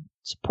their own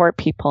support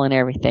people and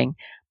everything,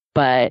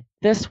 but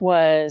this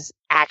was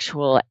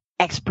actual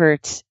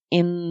experts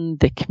in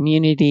the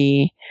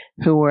community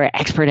who were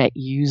expert at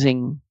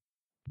using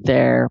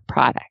their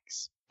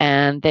products.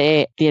 And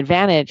the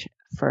advantage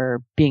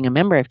for being a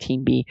member of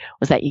Team B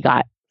was that you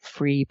got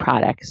free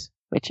products,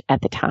 which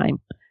at the time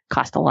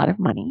cost a lot of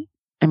money.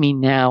 I mean,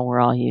 now we're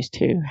all used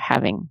to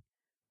having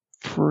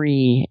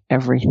free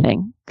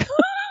everything.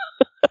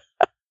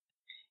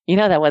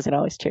 That wasn't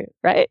always true,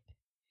 right?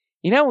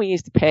 We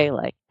used to pay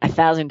like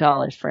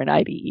 $1,000 for an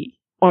IDE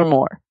or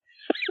more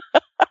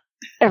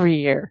every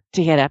year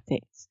to get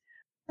updates.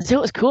 So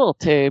it was cool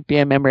to be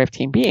a member of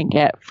Team B and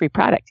get free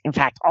products. In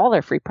fact, all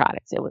their free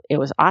products. It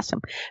was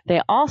awesome.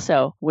 They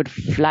also would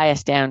fly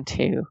us down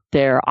to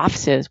their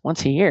offices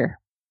once a year.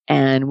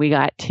 And we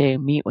got to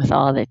meet with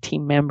all the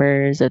team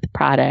members of the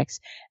products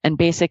and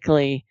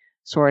basically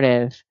sort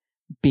of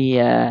be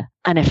an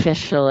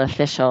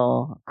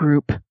official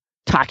group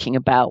talking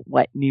about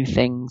what new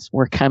things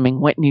were coming,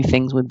 what new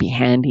things would be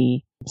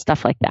handy,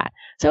 stuff like that.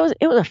 So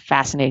it was a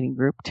fascinating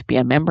group to be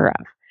a member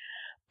of.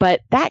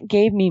 But that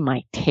gave me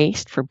my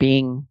taste for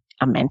being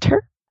a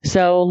mentor.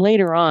 So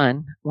later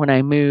on, when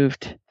I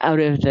moved out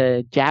of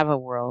the Java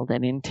world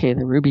and into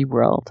the Ruby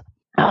world,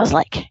 I was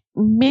like,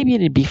 maybe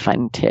it'd be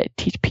fun to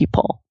teach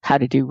people how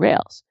to do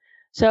Rails.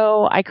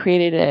 So I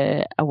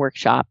created a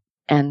workshop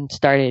and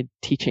started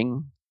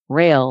teaching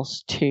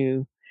Rails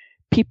to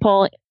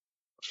people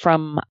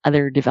from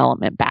other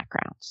development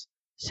backgrounds.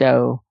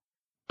 So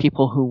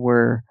people who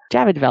were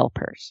Java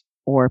developers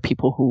or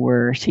people who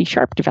were C#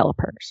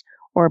 developers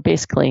or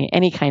basically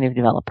any kind of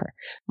developer.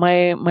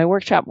 My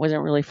workshop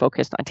wasn't really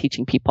focused on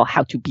teaching people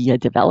how to be a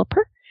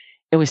developer.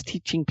 It was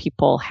teaching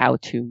people how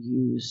to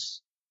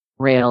use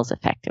Rails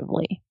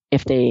effectively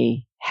if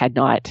they had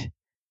not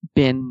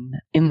been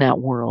in that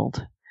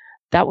world.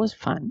 That was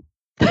fun.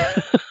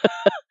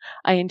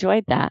 I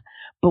enjoyed that.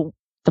 But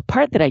the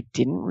part that I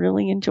didn't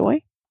really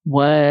enjoy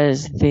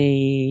was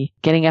the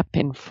getting up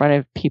in front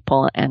of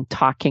people and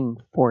talking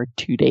for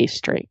 2 days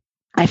straight.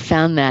 I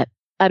found that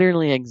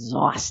utterly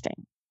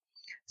exhausting.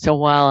 So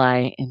while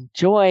I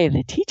enjoy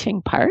the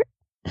teaching part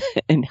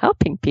and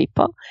helping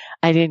people,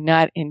 I did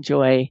not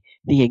enjoy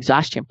the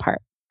exhaustion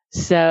part.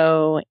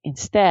 So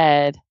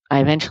instead, I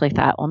eventually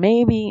thought, well,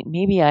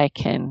 maybe I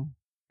can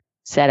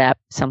set up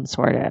some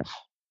sort of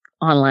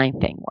online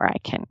thing where I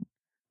can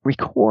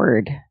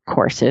record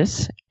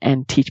courses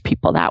and teach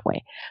people that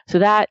way. So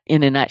that,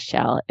 in a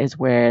nutshell, is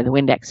where the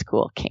Windex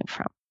School came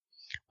from,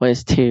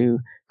 was to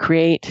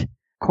create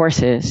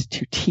courses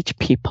to teach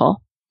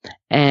people.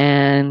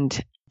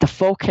 And the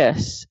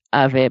focus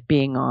of it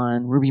being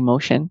on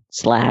RubyMotion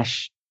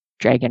 /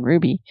 Dragon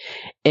Ruby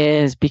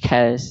is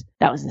because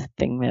that was the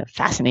thing that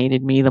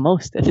fascinated me the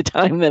most at the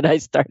time that I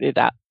started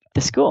up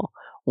the school,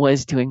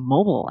 was doing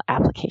mobile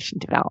application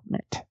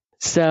development.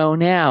 So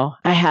now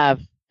I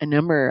have a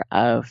number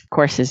of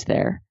courses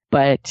there,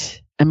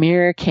 but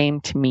Amir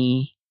came to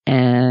me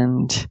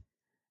and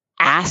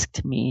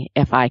asked me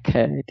if I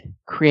could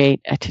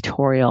create a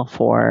tutorial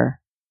for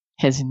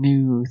his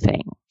new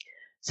thing.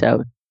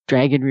 So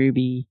Dragon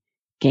Ruby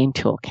Game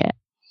Toolkit.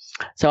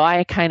 So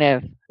I kind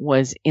of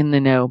was in the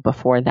know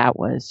before that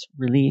was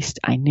released.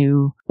 I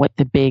knew what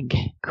the big,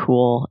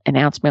 cool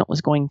announcement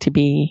was going to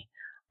be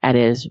at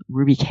his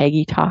Ruby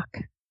Kagi talk.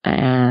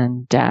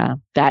 And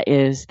that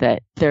is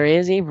that there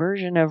is a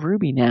version of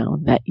Ruby now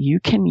that you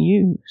can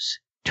use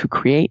to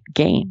create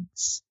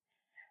games.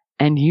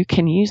 And you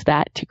can use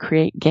that to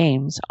create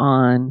games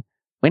on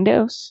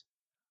Windows,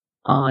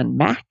 on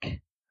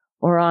Mac,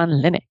 or on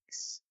Linux.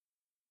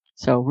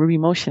 So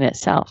RubyMotion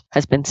itself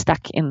has been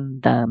stuck in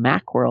the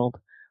Mac world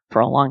for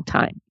a long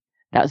time.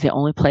 That was the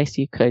only place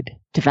you could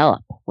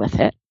develop with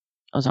it.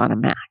 It was on a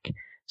Mac.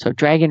 So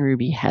Dragon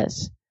Ruby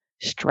has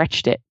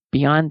stretched it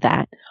beyond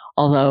that,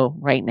 although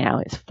right now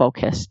it's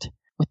focused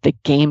with the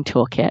game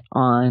toolkit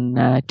on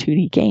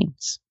 2D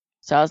games.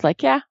 So I was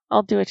like, yeah,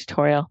 I'll do a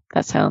tutorial.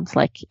 That sounds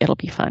like it'll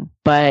be fun.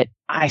 But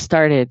I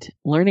started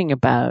learning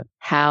about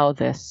how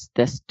this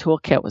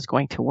toolkit was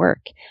going to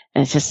work.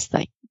 And it's just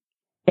like,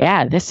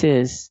 yeah, this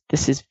is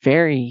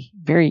very,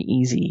 very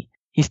easy.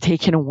 He's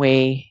taken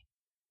away,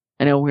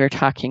 I know we were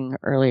talking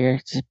earlier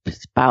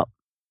about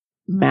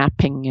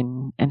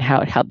mapping and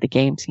how it helped the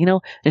games. You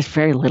know, there's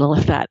very little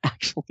of that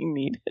actually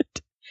needed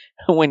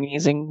when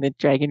using the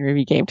Dragon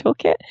Ruby Game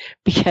Toolkit,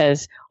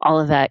 because all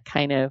of that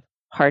kind of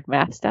hard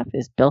math stuff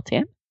is built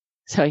in.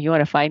 So you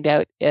want to find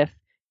out if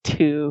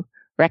two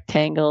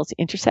rectangles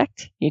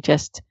intersect, you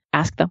just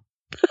ask them.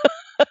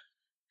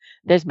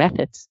 There's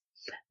methods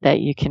that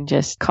you can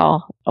just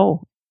call.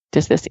 Oh,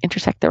 does this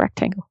intersect the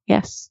rectangle?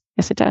 Yes,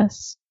 it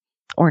does.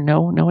 Or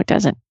no, it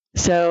doesn't.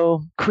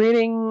 So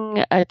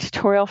creating a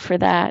tutorial for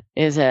that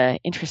is an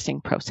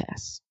interesting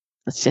process.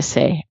 Let's just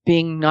say,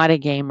 being not a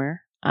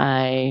gamer,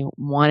 I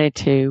wanted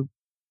to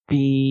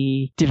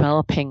be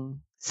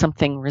developing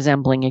something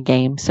resembling a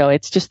game. So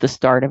it's just the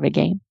start of a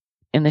game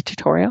in the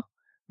tutorial,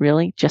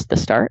 really just the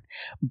start.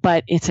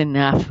 But it's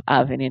enough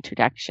of an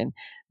introduction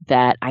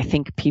that I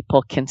think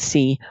people can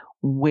see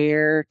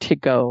where to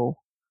go,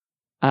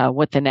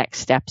 what the next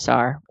steps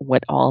are,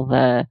 what all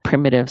the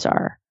primitives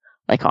are.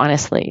 Like,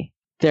 honestly,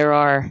 there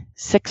are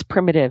 6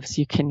 primitives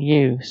you can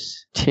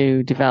use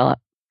to develop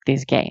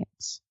these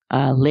games.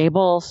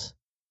 Labels,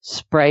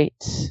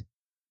 sprites,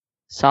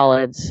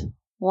 solids,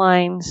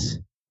 lines,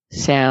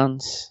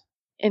 sounds.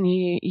 And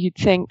you'd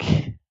think,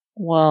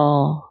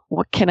 well,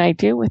 what can I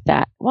do with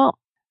that? Well,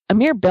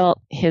 Amir built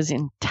his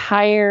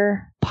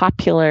entire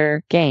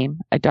popular game,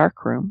 A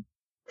Darkroom,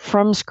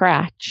 from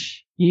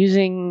scratch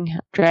using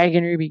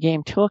Dragon Ruby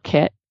Game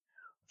Toolkit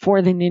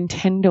for the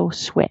Nintendo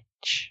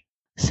Switch.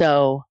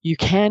 So you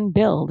can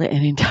build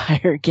an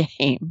entire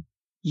game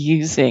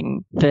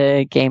using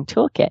the Game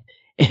Toolkit.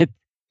 It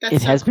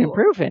has been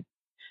proven.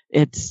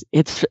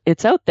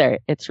 It's out there.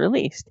 It's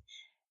released.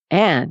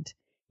 And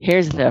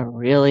here's the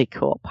really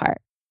cool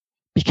part.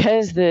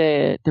 Because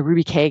the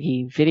Ruby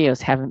Kagi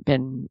videos haven't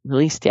been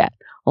released yet,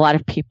 a lot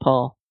of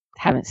people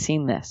haven't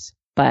seen this.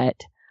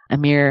 But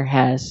Amir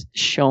has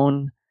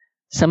shown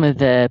some of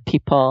the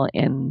people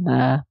in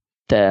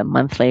the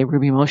monthly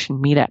Ruby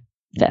Motion meetup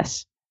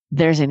this.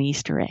 There's an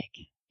Easter egg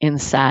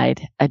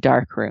inside a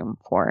dark room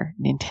for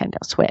Nintendo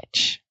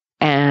Switch.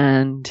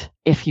 And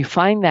if you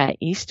find that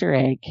Easter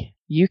egg,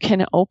 you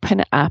can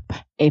open up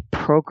a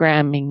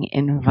programming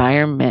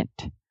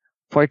environment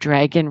for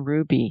Dragon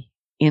Ruby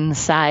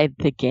inside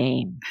the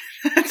game.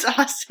 That's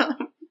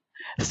awesome.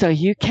 So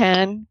you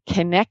can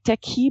connect a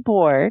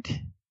keyboard,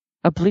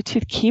 a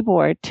Bluetooth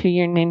keyboard to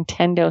your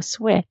Nintendo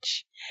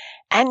Switch,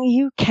 and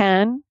you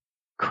can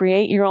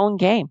create your own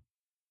game,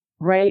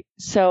 right?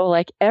 So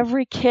like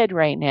every kid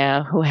right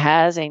now who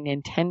has a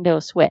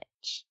Nintendo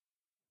Switch,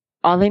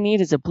 all they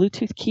need is a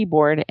Bluetooth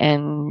keyboard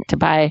and to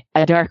buy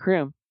a dark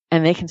room,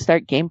 and they can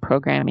start game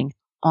programming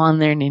on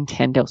their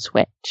Nintendo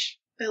Switch.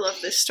 I love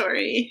this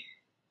story.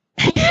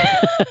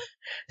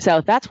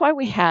 So that's why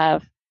we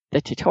have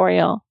the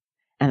tutorial,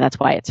 and that's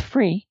why it's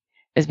free,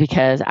 is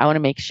because I want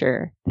to make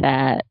sure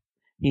that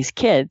these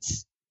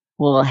kids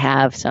will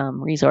have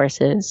some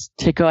resources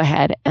to go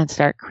ahead and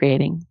start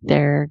creating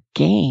their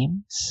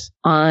games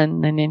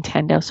on the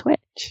Nintendo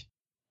Switch.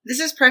 This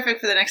is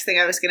perfect for the next thing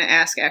I was going to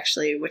ask,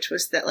 actually, which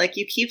was that, like,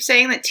 you keep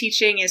saying that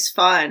teaching is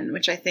fun,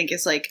 which I think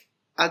is, like,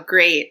 a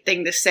great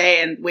thing to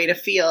say and way to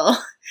feel.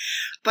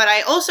 But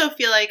I also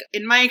feel like,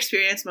 in my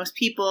experience, most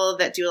people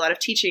that do a lot of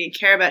teaching and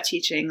care about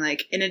teaching,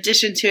 like, in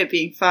addition to it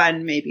being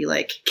fun, maybe,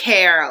 like,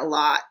 care a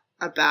lot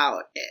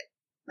about it.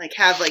 Like,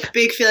 have, like,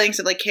 big feelings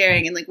of, like,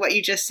 caring. And, like, what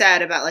you just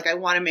said about, like, I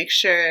want to make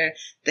sure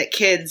that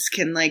kids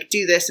can, like,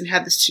 do this and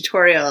have this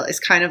tutorial is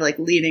kind of, like,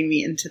 leading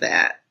me into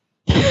that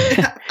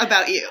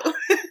about you.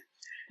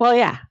 Well,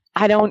 yeah.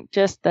 I don't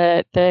just,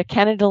 the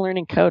Canada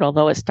Learning Code,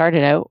 although it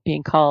started out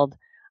being called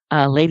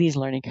Ladies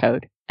Learning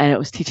Code, and it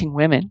was teaching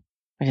women,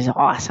 which is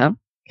awesome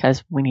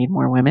because we need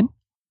more women.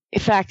 The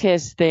fact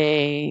is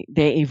they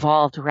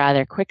evolved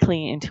rather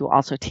quickly into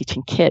also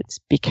teaching kids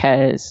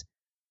because,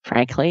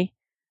 frankly,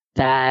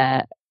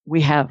 that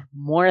we have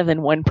more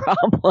than one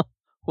problem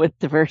with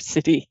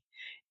diversity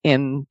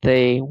in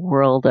the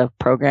world of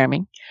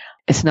programming.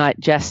 It's not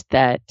just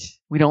that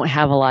we don't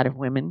have a lot of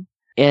women.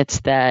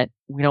 It's that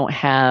we don't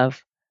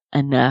have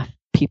enough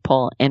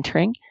people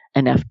entering,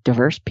 enough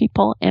diverse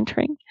people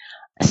entering.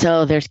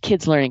 So there's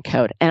Kids Learning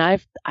Code. And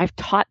I've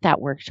taught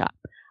that workshop.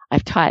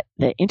 I've taught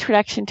the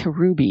introduction to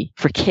Ruby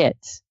for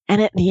kids.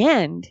 And at the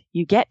end,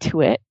 you get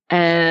to it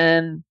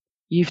and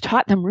you've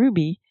taught them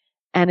Ruby.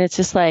 And it's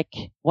just like,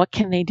 what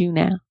can they do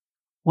now?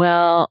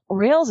 Well,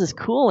 Rails is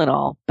cool and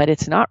all, but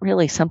it's not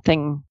really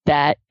something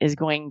that is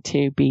going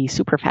to be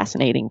super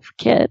fascinating for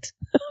kids.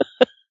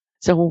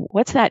 So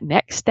what's that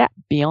next step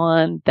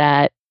beyond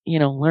that,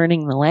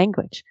 learning the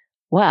language?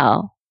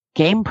 Well,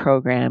 game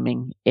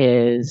programming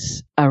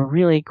is a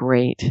really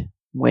great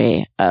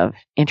way of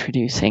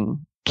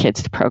introducing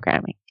kids to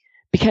programming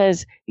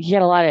because you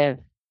get a lot of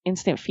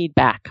instant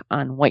feedback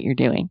on what you're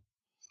doing.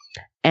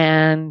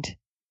 And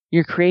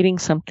you're creating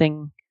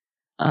something,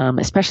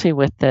 especially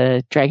with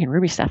the Dragon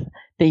Ruby stuff,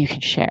 that you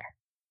can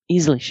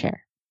easily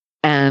share.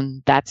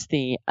 And that's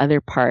the other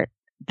part,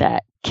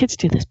 that kids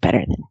do this better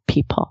than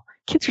people.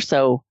 Kids are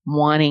so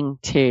wanting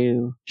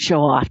to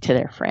show off to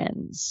their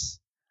friends.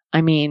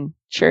 I mean,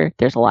 sure,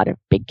 there's a lot of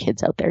big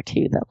kids out there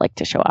too that like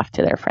to show off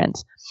to their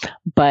friends,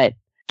 but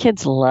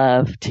kids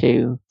love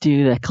to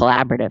do the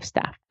collaborative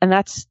stuff. And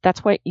that's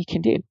what you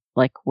can do.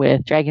 Like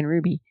with Dragon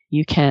Ruby,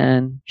 you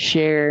can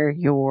share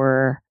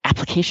your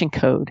application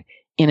code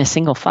in a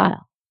single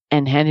file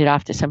and hand it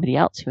off to somebody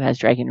else who has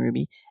Dragon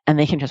Ruby, and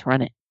they can just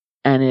run it.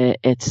 And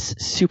it's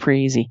super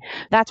easy.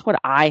 That's what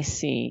I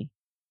see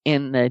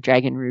in the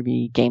Dragon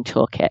Ruby game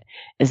toolkit,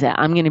 is that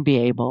I'm going to be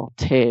able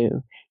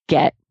to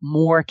get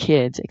more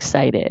kids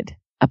excited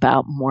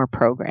about more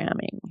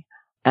programming.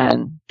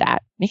 And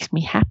that makes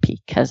me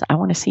happy because I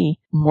want to see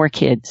more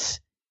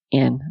kids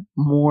and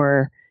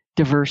more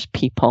diverse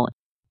people.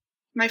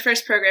 My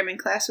first programming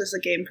class was a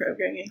game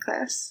programming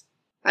class.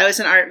 I was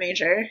an art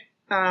major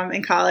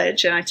in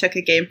college, and I took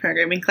a game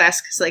programming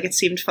class because, like, it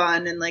seemed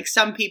fun. And, like,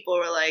 some people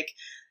were like,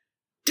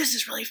 this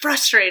is really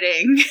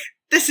frustrating.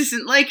 This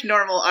isn't like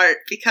normal art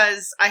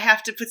because I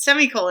have to put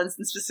semicolons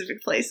in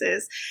specific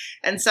places.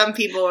 And some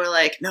people were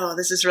like, no,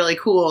 this is really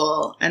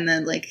cool. And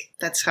then, like,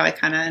 that's how I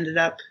kind of ended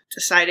up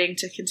deciding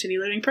to continue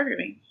learning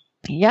programming.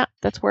 Yeah,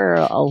 that's where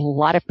a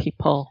lot of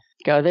people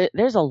go.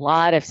 There's a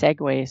lot of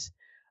segues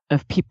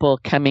of people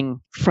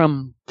coming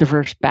from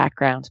diverse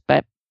backgrounds,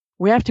 but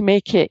we have to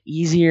make it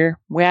easier.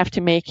 We have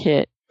to make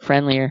it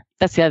friendlier.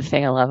 That's the other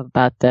thing I love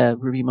about the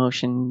Ruby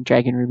Motion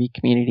Dragon Ruby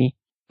community.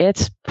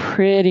 It's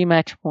pretty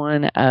much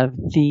one of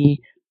the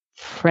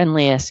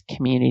friendliest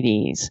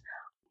communities.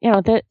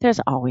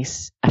 There's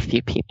always a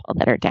few people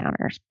that are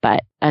downers,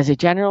 but as a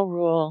general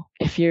rule,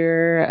 if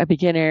you're a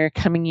beginner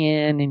coming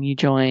in and you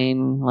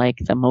join like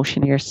the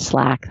Motioneers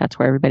Slack, that's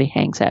where everybody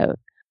hangs out,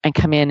 and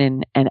come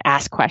in and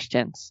ask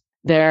questions.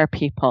 There are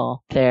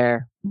people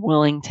there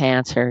willing to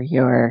answer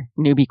your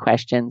newbie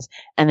questions,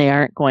 and they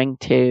aren't going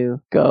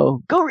to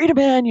go read a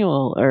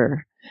manual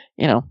or,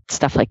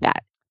 stuff like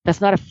that.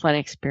 That's not a fun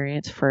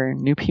experience for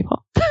new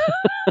people.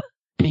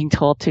 being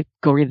told to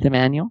go read the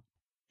manual.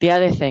 The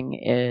other thing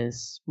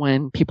is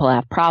when people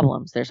have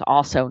problems, there's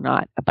also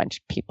not a bunch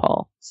of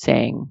people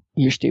saying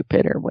you're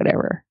stupid or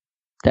whatever.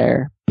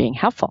 They're being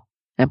helpful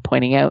and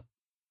pointing out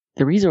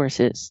the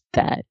resources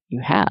that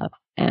you have.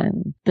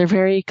 And they're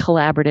very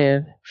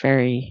collaborative,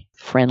 very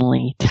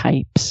friendly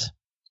types,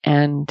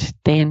 and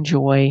they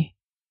enjoy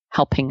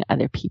helping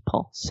other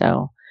people.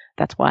 So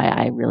that's why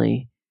I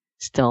really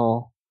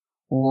still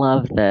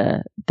love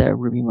the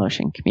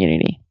RubyMotion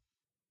community.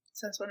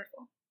 Sounds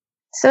wonderful.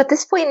 So at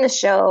this point in the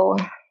show,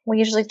 we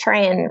usually try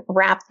and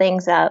wrap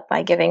things up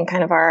by giving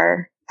kind of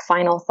our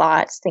final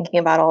thoughts, thinking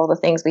about all the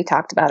things we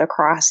talked about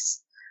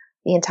across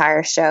the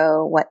entire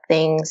show, what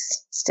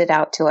things stood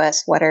out to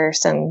us, what are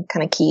some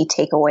kind of key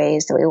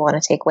takeaways that we want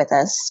to take with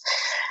us.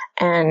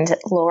 And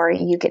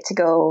Lori, you get to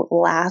go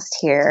last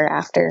here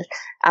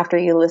after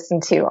you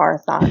listen to our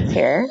thoughts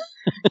here.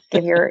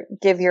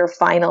 give your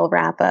final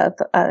wrap up,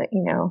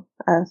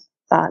 of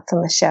thoughts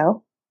on the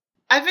show.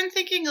 I've been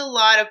thinking a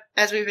lot of,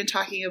 as we've been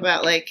talking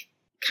about, like,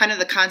 kind of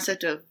the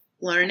concept of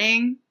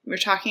learning. We were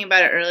talking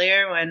about it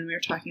earlier when we were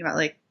talking about,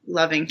 like,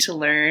 loving to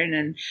learn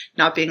and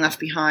not being left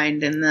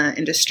behind in the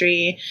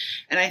industry.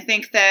 And I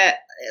think that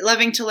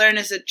loving to learn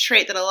is a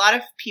trait that a lot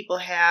of people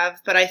have,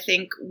 but I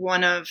think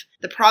one of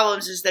the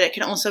problems is that it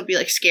can also be,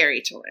 like,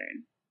 scary to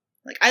learn.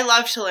 Like, I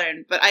love to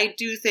learn, but I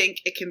do think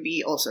it can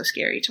be also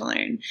scary to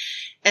learn.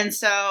 And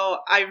so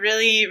I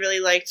really, really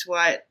liked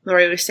what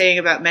Lori was saying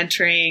about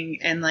mentoring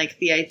and, like,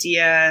 the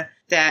idea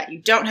that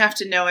you don't have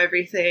to know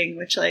everything,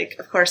 which, like,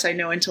 of course I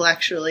know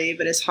intellectually,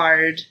 but is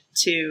hard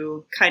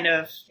to kind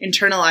of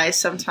internalize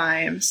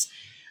sometimes.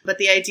 But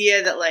the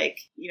idea that, like,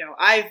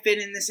 I've been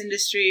in this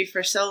industry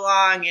for so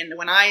long, and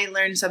when I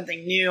learn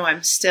something new,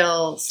 I'm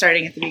still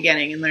starting at the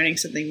beginning and learning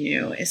something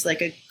new is,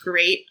 like, a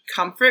great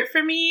comfort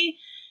for me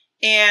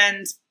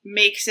and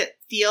makes it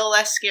feel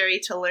less scary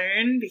to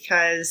learn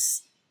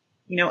because,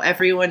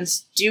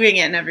 everyone's doing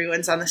it and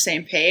everyone's on the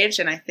same page.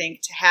 And I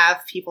think to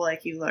have people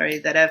like you, Lori,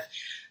 that have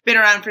been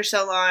around for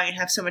so long and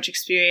have so much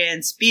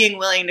experience, being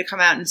willing to come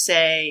out and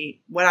say,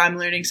 when I'm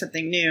learning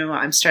something new,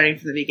 I'm starting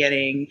from the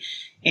beginning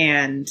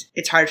and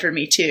it's hard for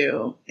me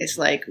too, is,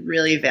 like,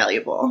 really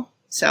valuable.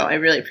 So I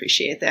really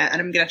appreciate that.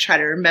 And I'm going to try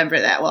to remember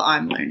that while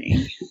I'm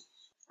learning.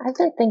 I've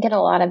been thinking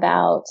a lot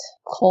about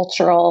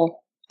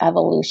cultural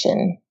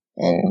evolution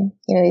and,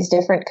 these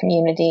different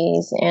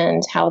communities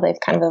and how they've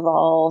kind of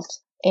evolved.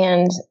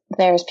 And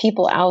there's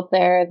people out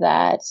there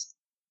that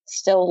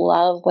still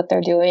love what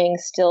they're doing,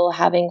 still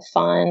having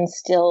fun,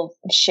 still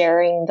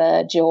sharing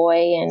the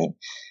joy and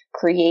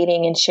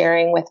creating and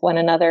sharing with one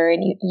another.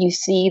 And you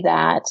see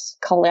that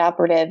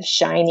collaborative,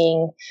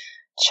 shining,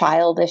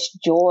 childish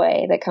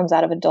joy that comes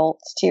out of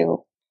adults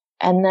too.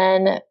 And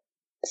then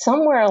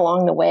somewhere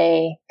along the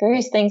way,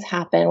 various things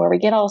happen where we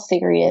get all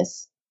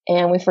serious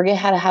and we forget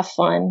how to have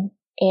fun.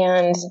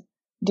 And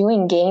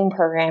doing game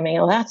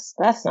programming,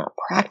 that's not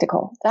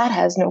practical. That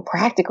has no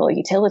practical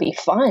utility.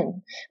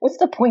 Fun. What's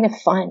the point of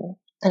fun?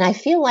 And I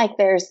feel like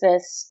there's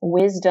this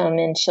wisdom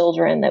in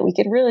children that we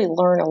could really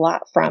learn a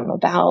lot from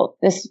about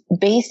this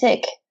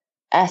basic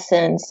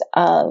essence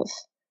of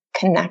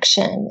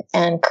connection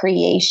and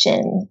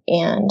creation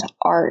and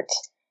art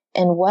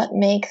and what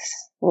makes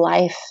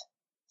life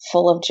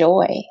full of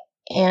joy.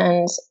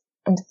 And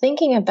I'm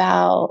thinking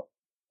about,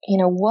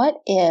 what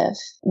if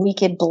we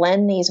could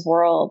blend these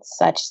worlds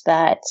such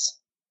that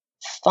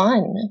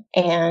fun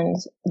and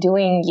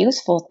doing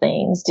useful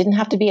things didn't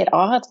have to be at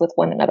odds with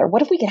one another?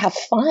 What if we could have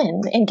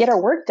fun and get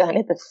our work done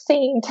at the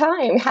same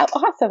time? How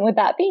awesome would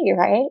that be,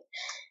 right?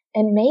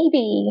 And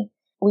maybe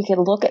we could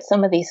look at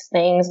some of these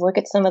things, look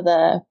at some of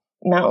the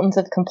mountains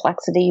of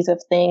complexities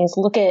of things,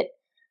 look at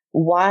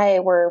why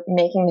we're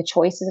making the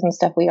choices and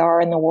stuff we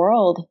are in the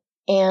world,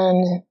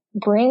 and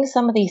bring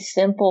some of these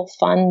simple,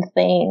 fun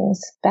things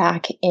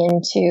back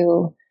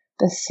into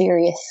the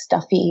serious,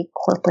 stuffy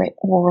corporate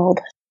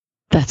world.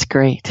 That's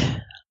great.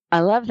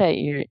 I love that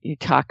you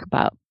talk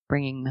about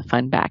bringing the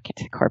fun back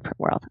into the corporate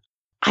world.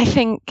 I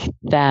think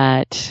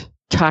that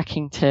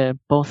talking to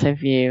both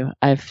of you,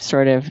 I've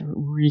sort of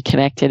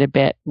reconnected a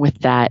bit with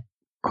that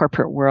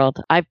corporate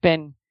world. I've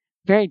been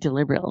very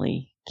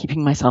deliberately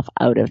keeping myself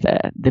out of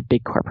the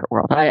big corporate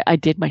world. I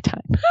did my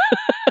time.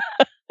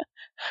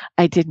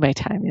 I did my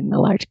time in the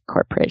large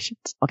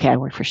corporations. Okay, I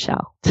worked for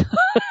Shell. I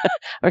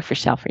worked for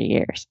Shell for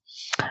years.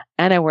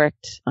 And I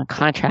worked on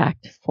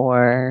contract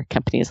for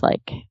companies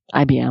like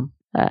IBM,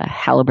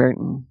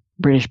 Halliburton,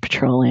 British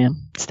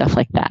Petroleum, stuff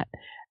like that,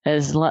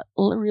 as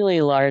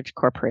really large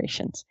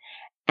corporations.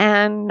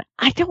 And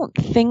I don't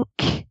think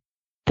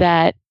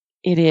that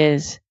it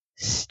is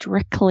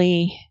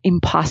strictly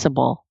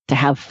impossible to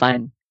have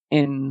fun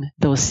in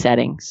those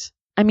settings.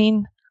 I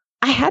mean,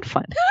 I had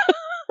fun.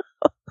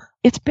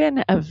 It's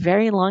been a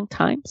very long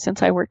time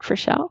since I worked for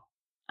Shell.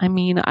 I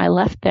mean, I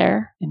left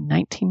there in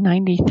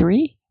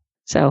 1993.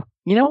 So,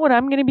 you know what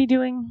I'm going to be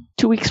doing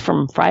 2 weeks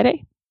from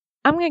Friday?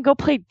 I'm going to go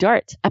play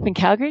darts up in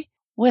Calgary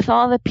with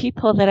all the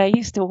people that I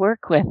used to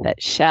work with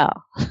at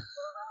Shell.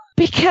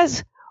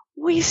 Because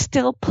we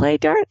still play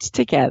darts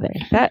together.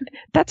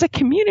 That's a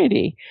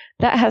community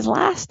that has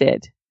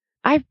lasted.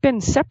 I've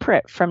been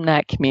separate from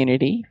that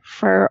community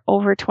for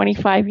over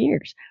 25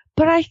 years,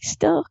 but I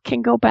still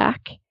can go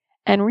back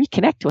and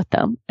reconnect with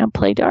them and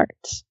play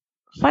darts.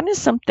 Fun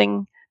is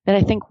something that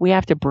I think we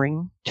have to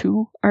bring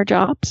to our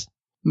jobs.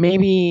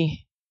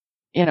 Maybe,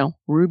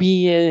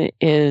 Ruby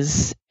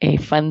is a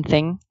fun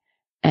thing.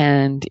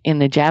 And in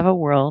the Java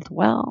world,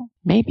 well,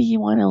 maybe you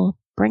want to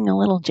bring a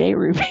little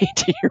JRuby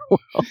to your world.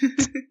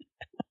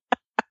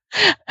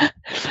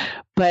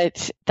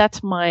 But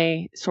that's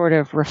my sort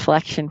of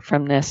reflection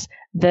from this.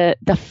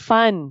 The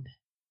fun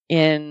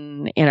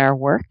in our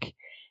work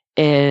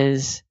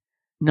is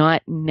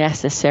not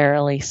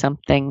necessarily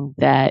something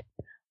that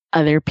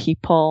other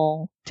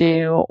people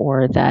do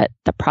or that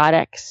the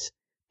products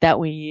that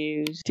we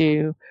use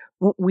do.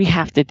 We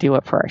have to do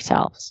it for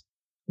ourselves.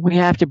 We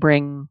have to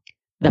bring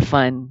the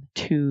fun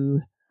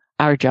to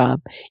our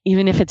job.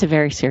 Even if it's a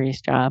very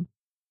serious job,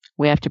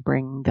 we have to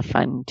bring the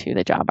fun to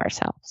the job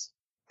ourselves.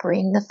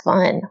 Bring the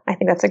fun. I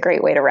think that's a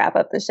great way to wrap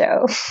up the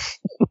show.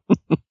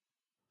 I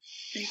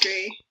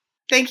agree.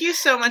 Thank you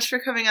so much for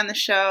coming on the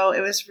show.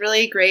 It was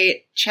really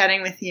great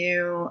chatting with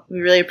you.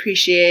 We really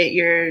appreciate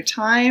your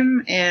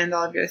time and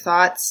all of your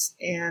thoughts,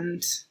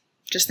 and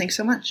just thanks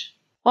so much.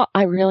 Well,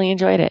 I really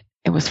enjoyed it.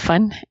 It was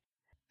fun.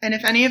 And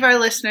if any of our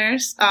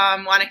listeners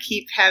want to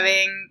keep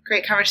having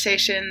great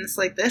conversations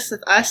like this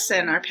with us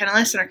and our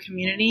panelists and our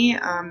community,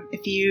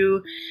 if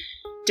you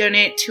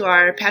donate to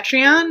our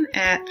Patreon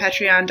at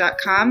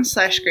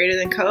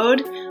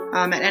patreon.com/greaterthancode,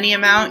 at any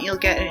amount, you'll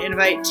get an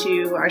invite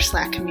to our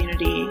Slack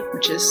community,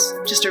 which is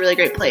just a really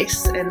great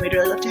place, and we'd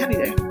really love to have you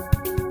there.